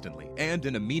consistently and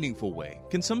in a meaningful way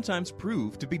can sometimes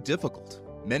prove to be difficult.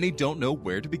 Many don't know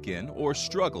where to begin or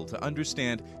struggle to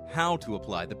understand how to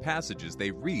apply the passages they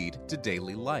read to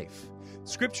daily life.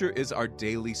 Scripture is our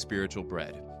daily spiritual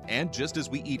bread, and just as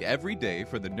we eat every day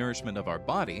for the nourishment of our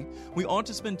body, we ought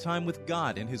to spend time with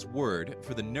God and His Word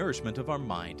for the nourishment of our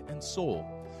mind and soul.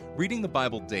 Reading the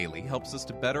Bible daily helps us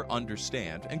to better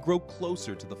understand and grow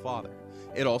closer to the Father.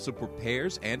 It also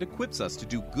prepares and equips us to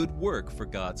do good work for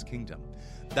God's kingdom.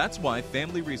 That's why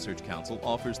Family Research Council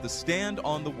offers the Stand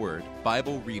on the Word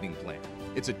Bible Reading Plan.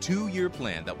 It's a 2-year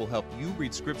plan that will help you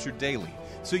read Scripture daily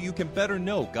so you can better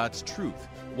know God's truth,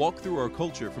 walk through our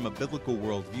culture from a biblical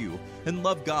worldview, and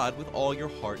love God with all your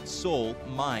heart, soul,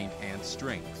 mind, and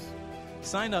strength.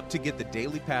 Sign up to get the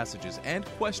daily passages and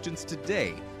questions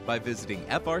today by visiting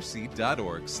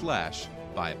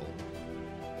frc.org/Bible.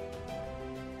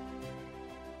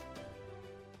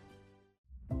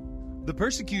 The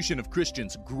persecution of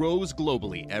Christians grows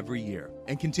globally every year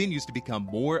and continues to become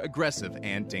more aggressive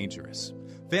and dangerous.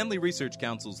 Family Research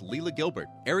Council's Leila Gilbert,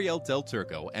 Ariel Del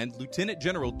Turco, and Lieutenant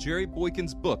General Jerry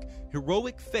Boykin's book,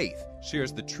 Heroic Faith,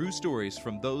 shares the true stories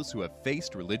from those who have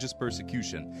faced religious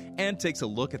persecution and takes a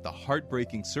look at the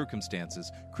heartbreaking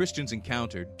circumstances Christians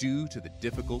encounter due to the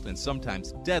difficult and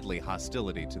sometimes deadly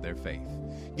hostility to their faith.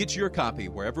 Get your copy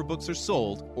wherever books are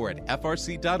sold or at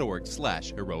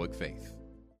frc.org/Heroic Faith.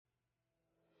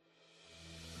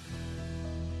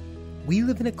 We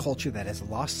live in a culture that has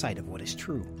lost sight of what is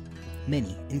true.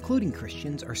 Many, including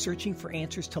Christians, are searching for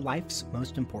answers to life's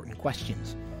most important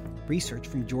questions. Research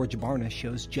from George Barna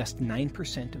shows just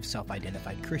 9% of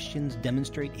self-identified Christians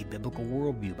demonstrate a biblical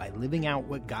worldview by living out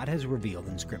what God has revealed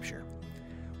in Scripture.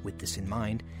 With this in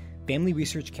mind, Family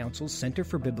Research Council's Center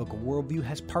for Biblical Worldview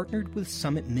has partnered with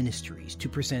Summit Ministries to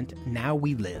present Now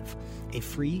We Live, a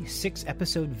free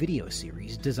 6-episode video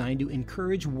series designed to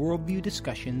encourage worldview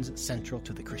discussions central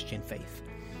to the Christian faith.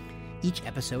 Each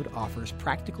episode offers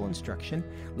practical instruction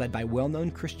led by well-known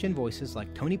Christian voices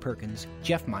like Tony Perkins,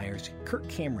 Jeff Myers, Kirk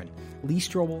Cameron, Lee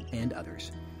Strobel, and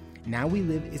others. Now We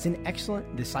Live is an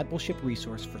excellent discipleship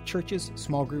resource for churches,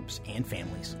 small groups, and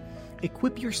families.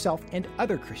 Equip yourself and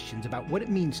other Christians about what it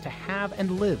means to have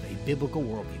and live a biblical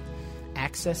worldview.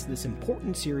 Access this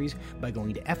important series by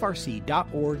going to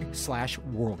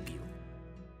frc.org/worldview.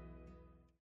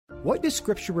 What does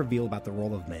Scripture reveal about the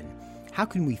role of men? How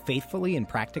can we faithfully and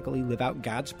practically live out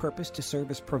God's purpose to serve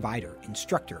as provider,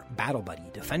 instructor, battle buddy,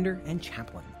 defender, and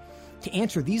chaplain? To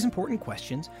answer these important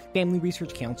questions, Family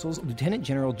Research Council's Lieutenant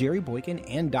General Jerry Boykin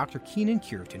and Dr. Keenan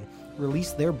Curitan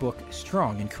released their book,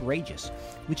 Strong and Courageous,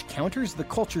 which counters the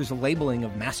culture's labeling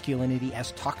of masculinity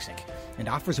as toxic and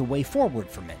offers a way forward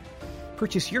for men.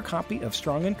 Purchase your copy of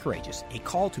Strong and Courageous, a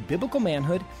call to biblical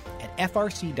manhood at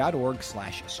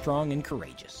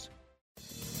frc.org/strongandcourageous.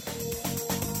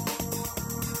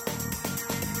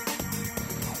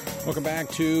 Welcome back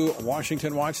to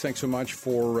Washington Watch. Thanks so much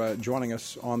for joining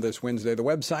us on this Wednesday. The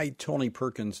website,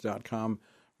 TonyPerkins.com.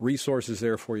 Resources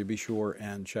there for you. Be sure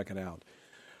and check it out.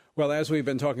 Well, as we've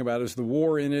been talking about, as the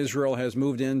war in Israel has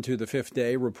moved into the 5th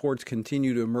day, reports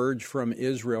continue to emerge from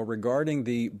Israel regarding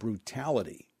the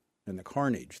brutality and the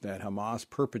carnage that Hamas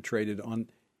perpetrated on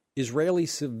Israeli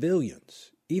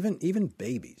civilians, even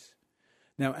babies.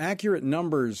 Now, accurate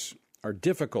numbers are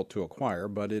difficult to acquire,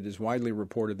 but it is widely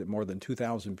reported that more than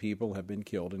 2,000 people have been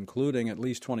killed, including at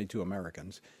least 22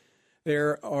 Americans.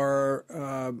 There are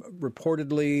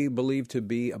reportedly believed to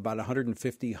be about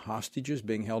 150 hostages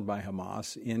being held by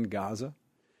Hamas in Gaza.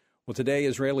 Well, today,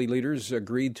 Israeli leaders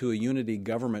agreed to a unity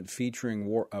government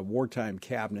featuring a wartime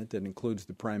cabinet that includes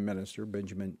the Prime Minister,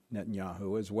 Benjamin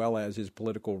Netanyahu, as well as his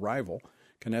political rival,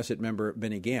 Knesset member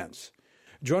Benny Gantz.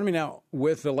 Joining me now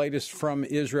with the latest from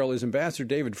Israel is Ambassador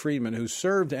David Friedman, who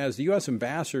served as the U.S.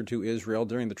 ambassador to Israel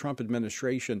during the Trump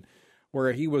administration,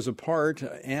 where he was a part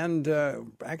and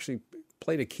actually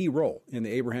played a key role in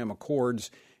the Abraham Accords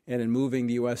and in moving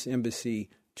the U.S. Embassy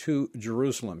to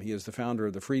Jerusalem. He is the founder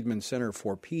of the Friedman Center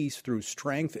for Peace Through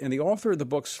Strength and the author of the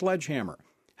book Sledgehammer,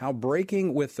 How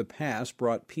Breaking with the Past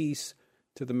Brought Peace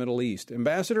to the Middle East.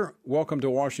 Ambassador, welcome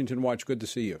to Washington Watch. Good to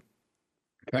see you.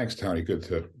 Thanks, Tony. Good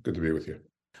to be with you.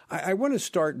 I want to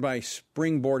start by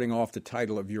springboarding off the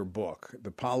title of your book,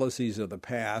 The Policies of the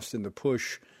Past and the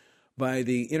Push by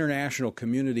the international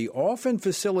community, often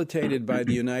facilitated by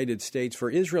the United States, for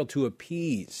Israel to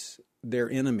appease their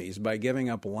enemies by giving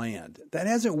up land. That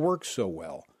hasn't worked so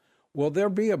well. Will there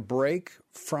be a break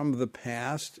from the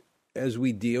past as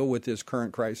we deal with this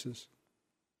current crisis?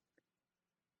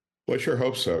 Well, I sure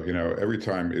hope so. You know, every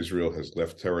time Israel has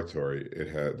left territory,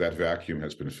 that vacuum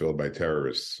has been filled by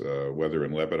terrorists. Whether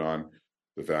in Lebanon,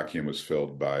 the vacuum was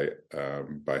filled by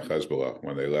Hezbollah.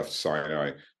 When they left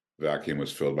Sinai, the vacuum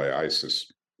was filled by ISIS.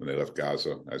 When they left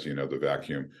Gaza, as you know, the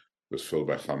vacuum was filled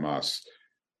by Hamas.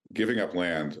 Giving up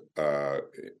land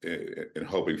and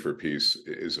hoping for peace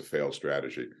is a failed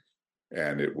strategy,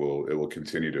 and it will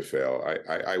continue to fail.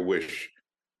 I wish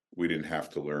we didn't have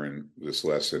to learn this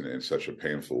lesson in such a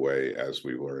painful way as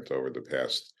we learned over the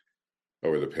past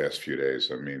few days.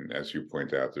 I mean, as you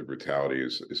point out, the brutality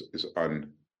is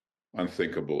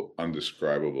unthinkable,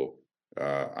 undescribable.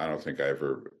 I don't think I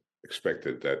ever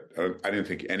expected that. I didn't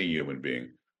think any human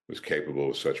being was capable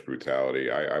of such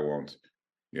brutality. I won't,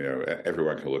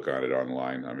 everyone can look on it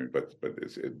online. I mean, but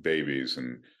it's babies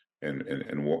and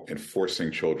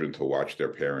forcing children to watch their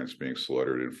parents being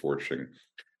slaughtered, and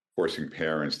forcing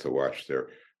parents to watch their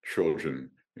children,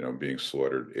 being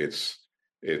slaughtered. It's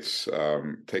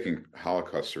taking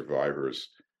Holocaust survivors,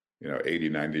 80,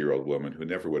 90-year-old women who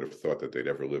never would have thought that they'd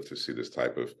ever live to see this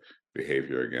type of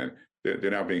behavior again.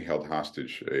 They're now being held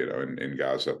hostage, in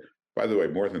Gaza. By the way,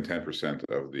 more than 10%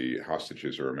 of the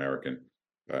hostages are American,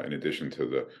 in addition to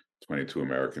the 22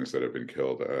 Americans that have been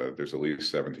killed. There's at least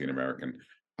 17 American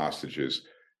hostages.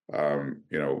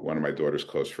 One of my daughter's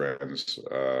close friends,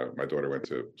 my daughter went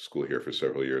to school here for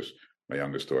several years. My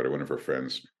youngest daughter, one of her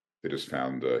friends, they just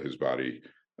found his body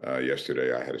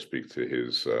yesterday. I had to speak to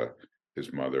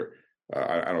his mother.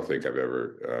 I don't think I've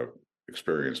ever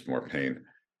experienced more pain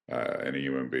in a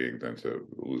human being than to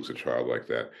lose a child like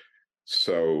that.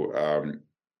 So,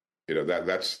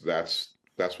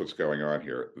 that's what's going on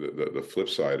here. The flip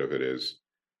side of it is,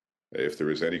 if there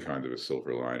is any kind of a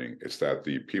silver lining, it's that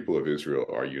the people of Israel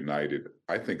are united,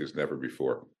 I think, as never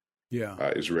before. Yeah.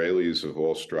 Israelis of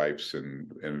all stripes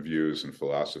and views and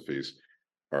philosophies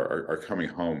are coming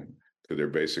home to their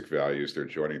basic values. They're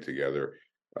joining together.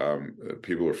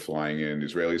 People are flying in.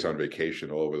 Israelis on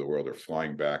vacation all over the world are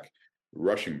flying back,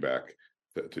 rushing back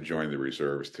to join the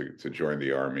reserves, to join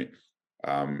the army.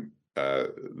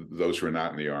 Those who are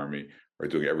not in the army are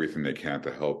doing everything they can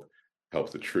to help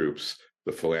the troops.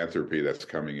 The philanthropy that's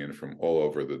coming in from all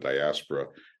over the diaspora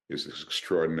is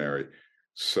extraordinary.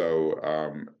 So,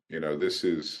 this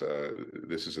is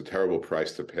a terrible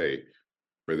price to pay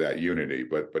for that unity.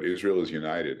 But Israel is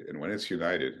united, and when it's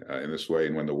united in this way,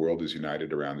 and when the world is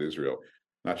united around Israel,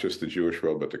 not just the Jewish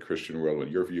world, but the Christian world, when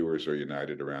your viewers are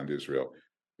united around Israel,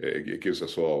 it gives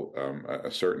us all a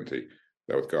certainty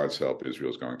that with God's help, Israel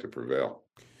is going to prevail.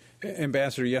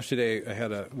 Ambassador, yesterday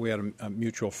we had a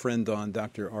mutual friend on.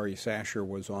 Dr. Ari Sasher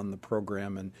was on the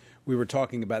program, and we were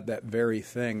talking about that very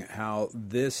thing, how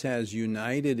this has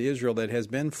united Israel that has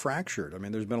been fractured. I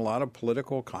mean, there's been a lot of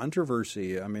political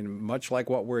controversy, much like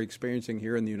what we're experiencing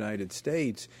here in the United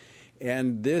States,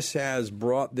 and this has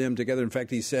brought them together. In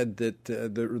fact, he said that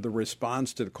the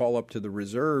response to the call up to the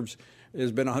reserves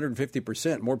has been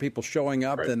 150%, more people showing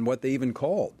up than what they even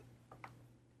called.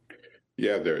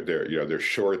 Yeah, they're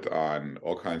short on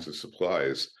all kinds of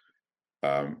supplies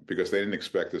because they didn't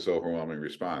expect this overwhelming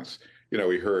response.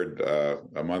 We heard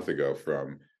a month ago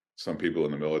from some people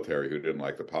in the military who didn't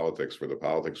like the politics, where the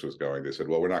politics was going. They said,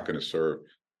 well, we're not going to serve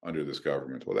under this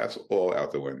government. Well, that's all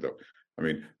out the window.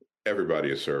 Everybody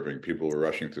is serving. People were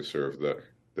rushing to serve.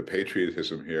 The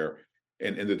patriotism here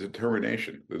and the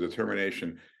determination,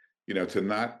 to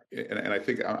not, and I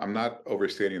think I'm not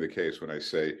overstating the case when I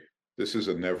say this is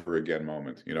a never again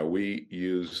moment. We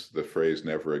use the phrase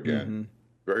never again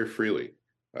very freely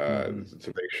to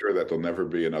make sure that there'll never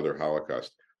be another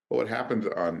Holocaust. Well, what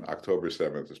happened on October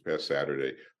 7th, this past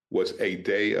Saturday, was a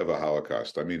day of a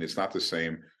Holocaust. It's not the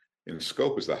same in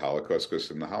scope as the Holocaust,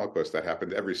 because in the Holocaust, that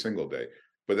happened every single day.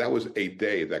 But that was a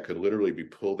day that could literally be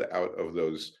pulled out of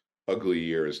those ugly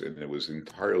years, and it was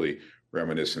entirely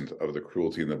reminiscent of the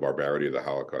cruelty and the barbarity of the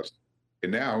Holocaust.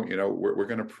 And now, we're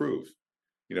going to prove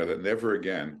that never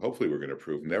again, hopefully we're going to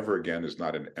prove never again is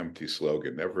not an empty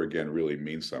slogan. Never again really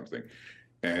means something.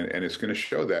 And it's going to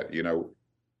show that,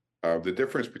 the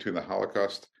difference between the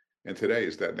Holocaust and today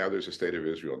is that now there's a state of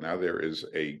Israel. Now there is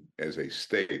a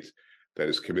state that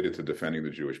is committed to defending the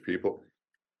Jewish people,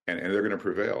 and they're going to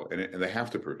prevail. And they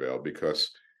have to prevail,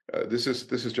 because this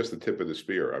is just the tip of the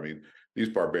spear. These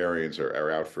barbarians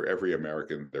are out for every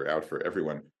American. They're out for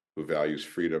everyone who values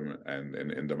freedom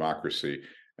and democracy.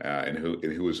 And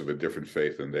who is of a different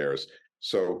faith than theirs.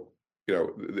 So,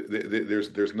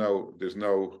 there's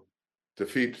no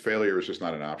defeat. Failure is just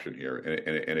not an option here,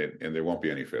 and there won't be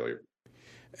any failure.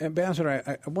 Ambassador,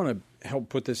 I want to help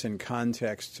put this in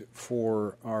context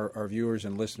for our viewers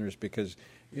and listeners, because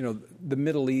the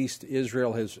Middle East,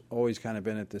 Israel has always kind of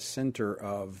been at the center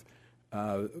of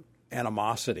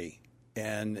animosity.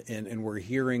 And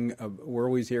we're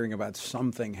always hearing about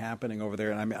something happening over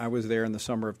there. And I was there in the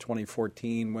summer of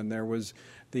 2014 when there was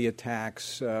the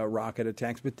attacks, rocket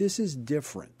attacks. But this is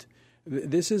different.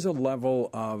 This is a level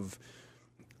of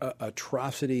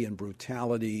atrocity and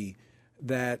brutality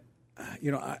that,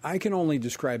 I can only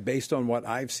describe based on what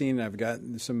I've seen. I've got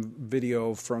some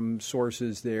video from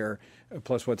sources there,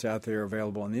 plus what's out there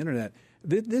available on the internet.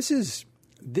 This is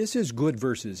good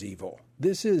versus evil.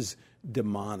 This is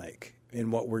demonic in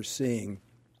what we're seeing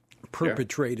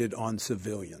perpetrated on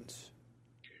civilians.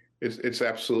 It's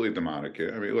absolutely demonic.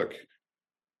 Look,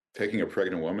 taking a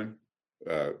pregnant woman,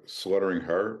 slaughtering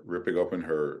her, ripping open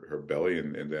her belly,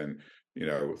 and then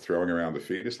throwing around the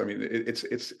fetus. I mean,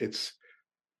 it's.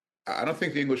 I don't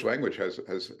think the English language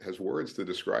has words to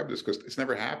describe this because it's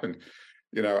never happened.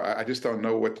 I just don't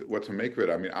know what to make of it.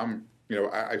 I mean,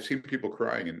 I've seen people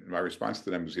crying, and my response to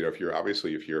them is, if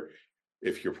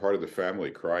you're part of the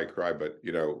family, cry. But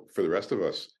for the rest of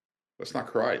us, let's not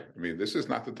cry. I mean, this is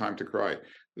not the time to cry.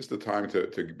 This is the time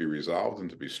to be resolved and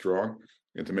to be strong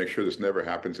and to make sure this never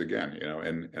happens again.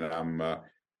 And I'm,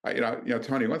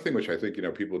 Tony, one thing which I think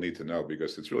people need to know,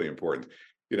 because it's really important.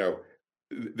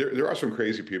 There are some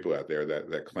crazy people out there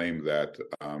that claim that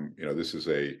this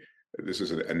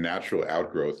is a natural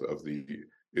outgrowth of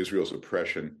Israel's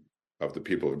oppression of the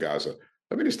people of Gaza.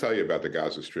 Let me just tell you about the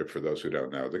Gaza Strip for those who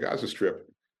don't know. The Gaza Strip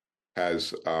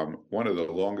has one of the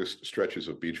longest stretches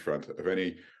of beachfront of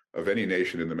any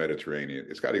nation in the Mediterranean.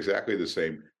 It's got exactly the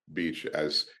same beach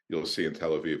as you'll see in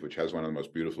Tel Aviv, which has one of the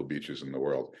most beautiful beaches in the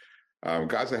world.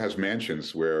 Gaza has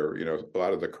mansions where a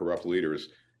lot of the corrupt leaders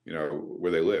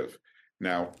where they live.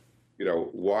 Now,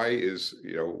 why is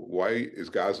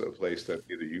Gaza a place that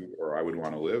either you or I would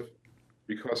want to live?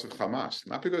 Because of Hamas,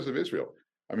 not because of Israel.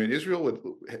 I mean,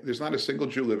 there's not a single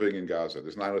Jew living in Gaza.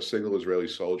 There's not a single Israeli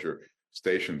soldier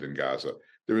stationed in Gaza.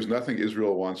 There is nothing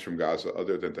Israel wants from Gaza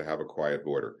other than to have a quiet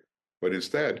border. But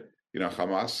instead,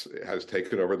 Hamas has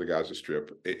taken over the Gaza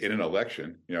Strip in an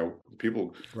election.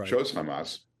 People chose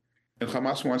Hamas, and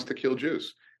Hamas wants to kill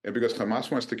Jews. And because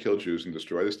Hamas wants to kill Jews and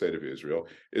destroy the state of Israel,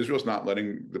 Israel's not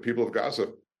letting the people of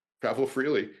Gaza travel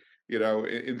freely,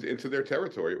 into their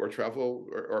territory or travel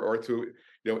or to,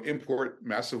 import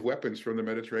massive weapons from the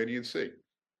Mediterranean Sea.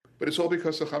 But it's all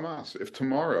because of Hamas. If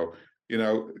tomorrow,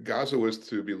 Gaza was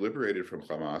to be liberated from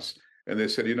Hamas, and they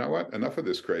said, you know what, enough of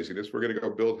this craziness. We're going to go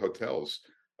build hotels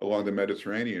along the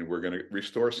Mediterranean. We're going to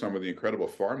restore some of the incredible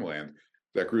farmland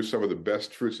that grew some of the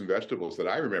best fruits and vegetables that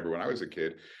I remember when I was a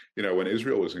kid, when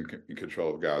Israel was in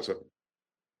control of Gaza.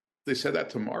 They said that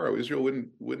tomorrow Israel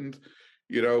wouldn't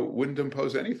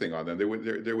impose anything on them. There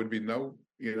would be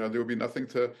nothing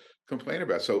to complain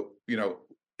about. So,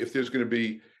 if there's going to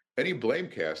be any blame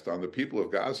cast on the people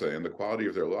of Gaza and the quality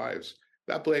of their lives,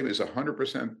 that blame is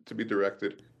 100% to be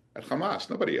directed at Hamas,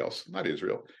 nobody else, not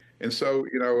Israel. And so,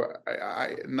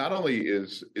 I not only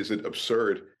is it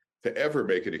absurd to ever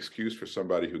make an excuse for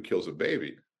somebody who kills a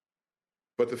baby,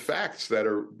 but the facts that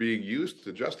are being used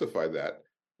to justify that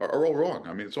are all wrong.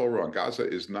 I mean, it's all wrong. Gaza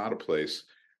is not a place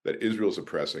that Israel's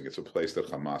oppressing. It's a place that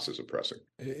Hamas is oppressing.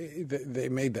 They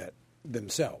made that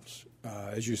themselves.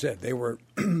 As you said, they were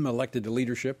elected to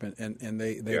leadership, and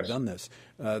they've Yes. done this.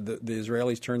 The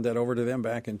Israelis turned that over to them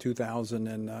back in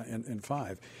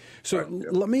 2005. So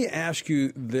let me ask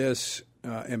you this,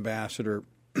 Ambassador.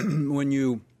 When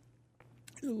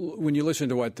you listen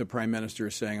to what the Prime Minister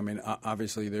is saying, I mean,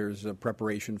 obviously there's a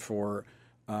preparation for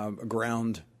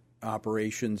ground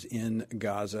operations in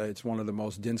Gaza. It's one of the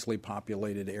most densely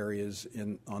populated areas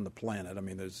on the planet. I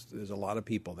mean, there's a lot of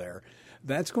people there.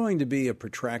 That's going to be a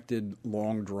protracted,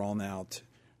 long, drawn-out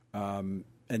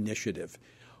initiative.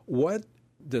 What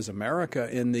does America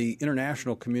and the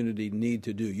international community need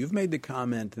to do? You've made the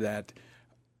comment that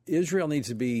Israel needs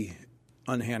to be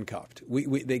unhandcuffed.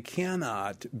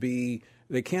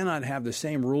 They cannot have the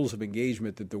same rules of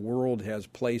engagement that the world has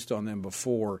placed on them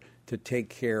before to take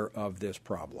care of this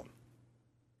problem.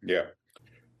 Yeah.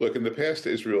 Look, in the past,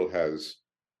 Israel has,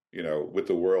 with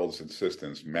the world's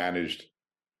insistence, managed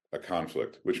a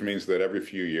conflict, which means that every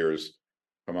few years,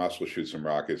 Hamas will shoot some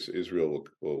rockets, Israel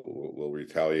will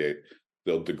retaliate,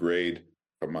 they'll degrade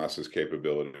Hamas's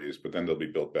capabilities, but then they'll be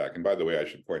built back. And by the way, I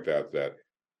should point out that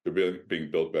they're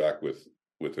being built back with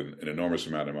an enormous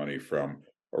amount of money from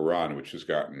Iran, which has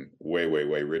gotten way, way,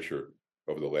 way richer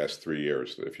over the last 3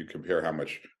 years. If you compare how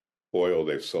much oil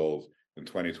they've sold in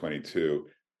 2022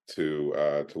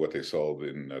 to what they sold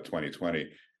in 2020,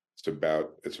 it's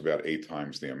about 8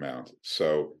 times the amount.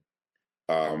 So,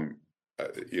 that's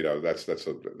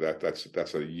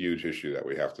a huge issue that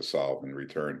we have to solve and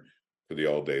return to the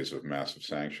old days of massive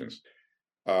sanctions.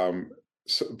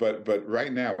 But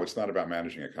right now, it's not about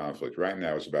managing a conflict. Right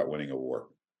now, it's about winning a war.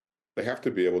 They have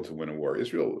to be able to win a war.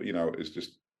 Israel,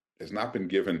 has not been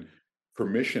given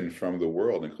permission from the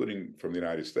world, including from the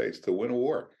United States, to win a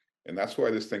war, and that's why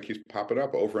this thing keeps popping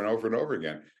up over and over and over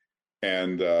again.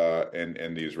 And the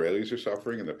Israelis are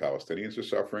suffering, and the Palestinians are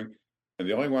suffering, and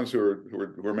the only ones who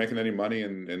are making any money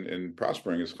and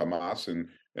prospering is Hamas and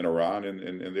Iran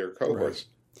and their cohorts.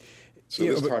 Right. So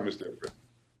this time is different.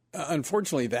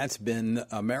 Unfortunately, that's been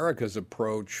America's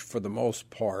approach for the most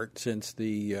part since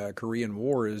the Korean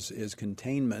War is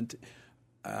containment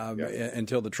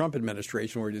until the Trump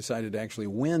administration, where he decided to actually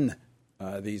win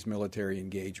these military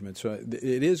engagements. So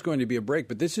it is going to be a break,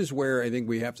 but this is where I think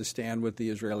we have to stand with the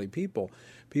Israeli people.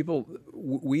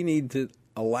 We need to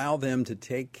allow them to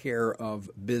take care of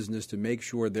business to make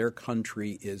sure their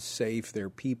country is safe, their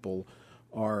people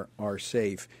are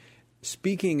safe.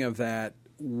 Speaking of that,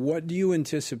 what do you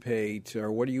anticipate,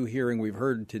 or what are you hearing? We've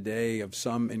heard today of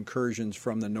some incursions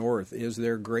from the north. Is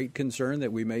there great concern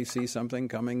that we may see something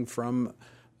coming from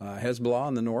Hezbollah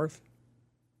in the north?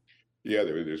 Yeah,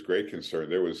 there's great concern.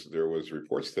 There was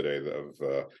reports today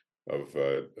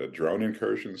of drone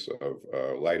incursions, of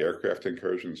light aircraft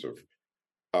incursions.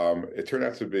 It turned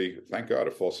out to be, thank God,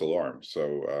 a false alarm.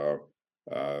 So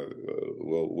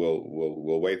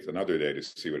we'll wait another day to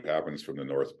see what happens from the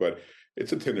north. But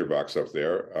it's a tinderbox up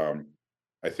there.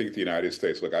 I think the United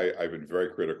States. Look, I've been very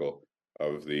critical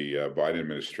of the Biden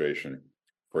administration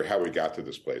for how we got to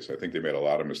this place. I think they made a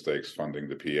lot of mistakes funding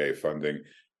the PA, funding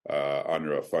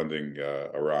UNRWA, funding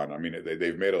Iran. I mean,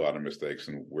 they've made a lot of mistakes,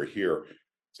 and we're here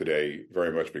today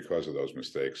very much because of those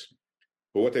mistakes.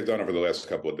 But what they've done over the last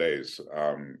couple of days,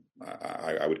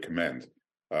 I would commend,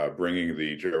 bringing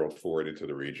the Gerald Ford into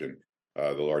the region,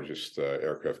 the largest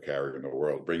aircraft carrier in the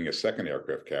world, bringing a second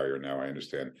aircraft carrier now, I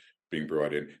understand, being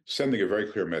brought in, sending a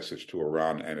very clear message to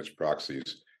Iran and its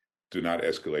proxies: do not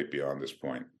escalate beyond this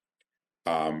point.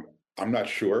 I'm not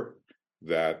sure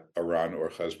that Iran or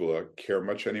Hezbollah care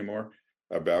much anymore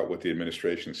about what the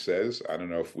administration says. I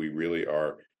don't know if we really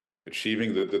are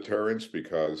achieving the deterrence,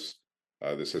 because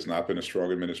this has not been a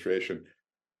strong administration,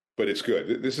 but it's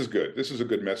good. This is good. This is a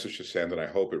good message to send, and I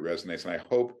hope it resonates. And I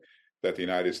hope that the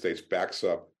United States backs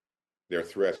up their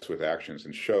threats with actions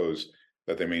and shows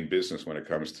that they mean business when it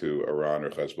comes to Iran or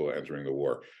Hezbollah entering the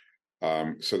war.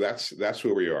 So that's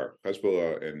where we are.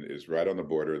 Hezbollah is right on the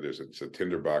border. It's a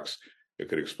tinderbox. It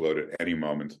could explode at any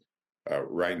moment.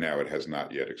 Right now, it has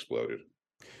not yet exploded.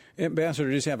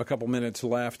 Ambassador, just have a couple minutes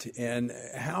left. And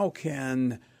how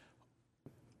can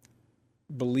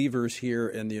believers here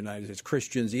in the United States,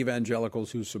 Christians,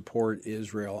 evangelicals who support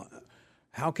Israel,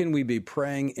 how can we be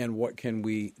praying, and what can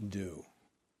we do?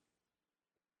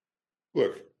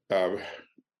 Look,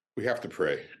 we have to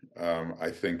pray.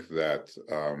 I think that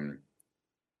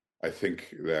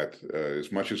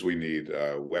as much as we need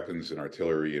weapons and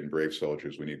artillery and brave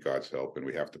soldiers, we need God's help, and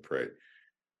we have to pray.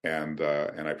 And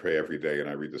I pray every day, and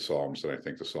I read the Psalms, and I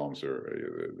think the Psalms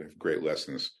have great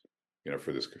lessons,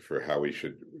 for how we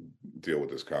should deal with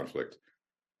this conflict.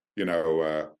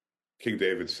 King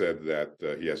David said that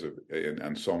he has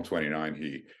in Psalm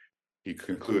 29, he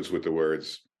concludes with the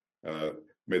words,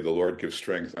 "May the Lord give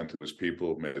strength unto his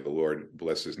people. May the Lord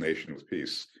bless his nation with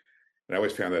peace." And I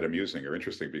always found that amusing or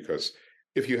interesting, because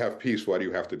if you have peace, why do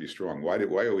you have to be strong? Why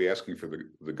are we asking for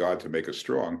the God to make us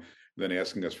strong, then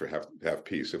asking us to have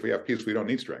peace? If we have peace, we don't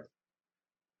need strength.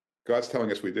 God's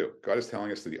telling us we do. God is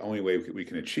telling us that the only way we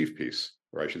can achieve peace,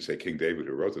 or I should say King David,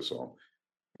 who wrote the psalm,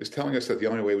 is telling us that the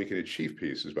only way we can achieve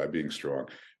peace is by being strong.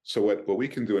 So what we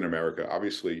can do in America,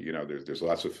 obviously, there's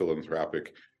lots of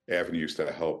philanthropic avenues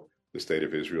to help the state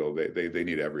of Israel. They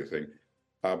need everything.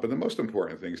 But the most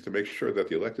important thing is to make sure that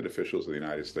the elected officials of the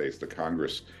United States, the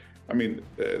Congress,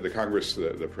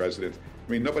 the president,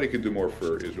 nobody can do more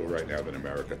for Israel right now than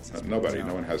America. Nobody.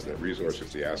 No one has the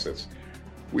resources, the assets.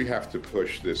 We have to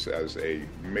push this as a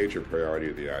major priority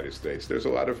of the United States. There's a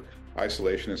lot of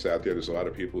isolationists out there. There's a lot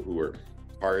of people who are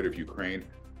tired of Ukraine.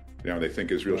 They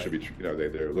think Israel should be,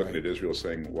 they're looking at Israel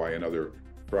saying, why another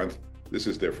front? This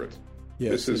is different.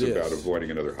 Yes, this is about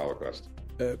avoiding another Holocaust.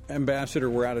 Ambassador,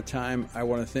 we're out of time. I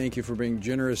want to thank you for being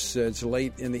generous. It's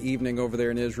late in the evening over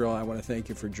there in Israel. I want to thank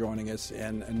you for joining us,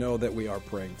 and know that we are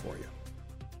praying for you.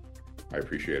 I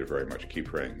appreciate it very much. Keep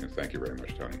praying, and thank you very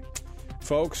much, Tony.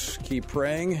 Folks, keep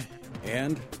praying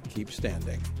and keep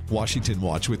standing. Washington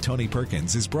Watch with Tony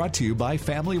Perkins is brought to you by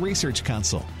Family Research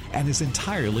Council and is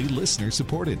entirely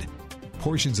listener-supported.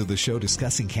 Portions of the show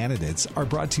discussing candidates are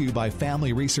brought to you by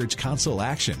Family Research Council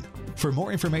Action. For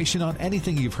more information on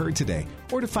anything you've heard today,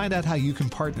 or to find out how you can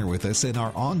partner with us in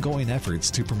our ongoing efforts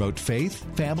to promote faith,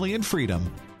 family, and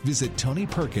freedom, visit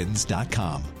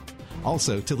TonyPerkins.com.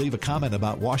 Also, to leave a comment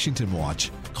about Washington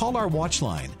Watch, call our watch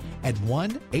line at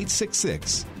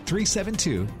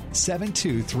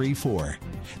 1-866-372-7234.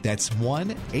 That's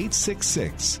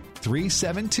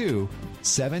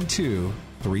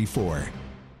 1-866-372-7234.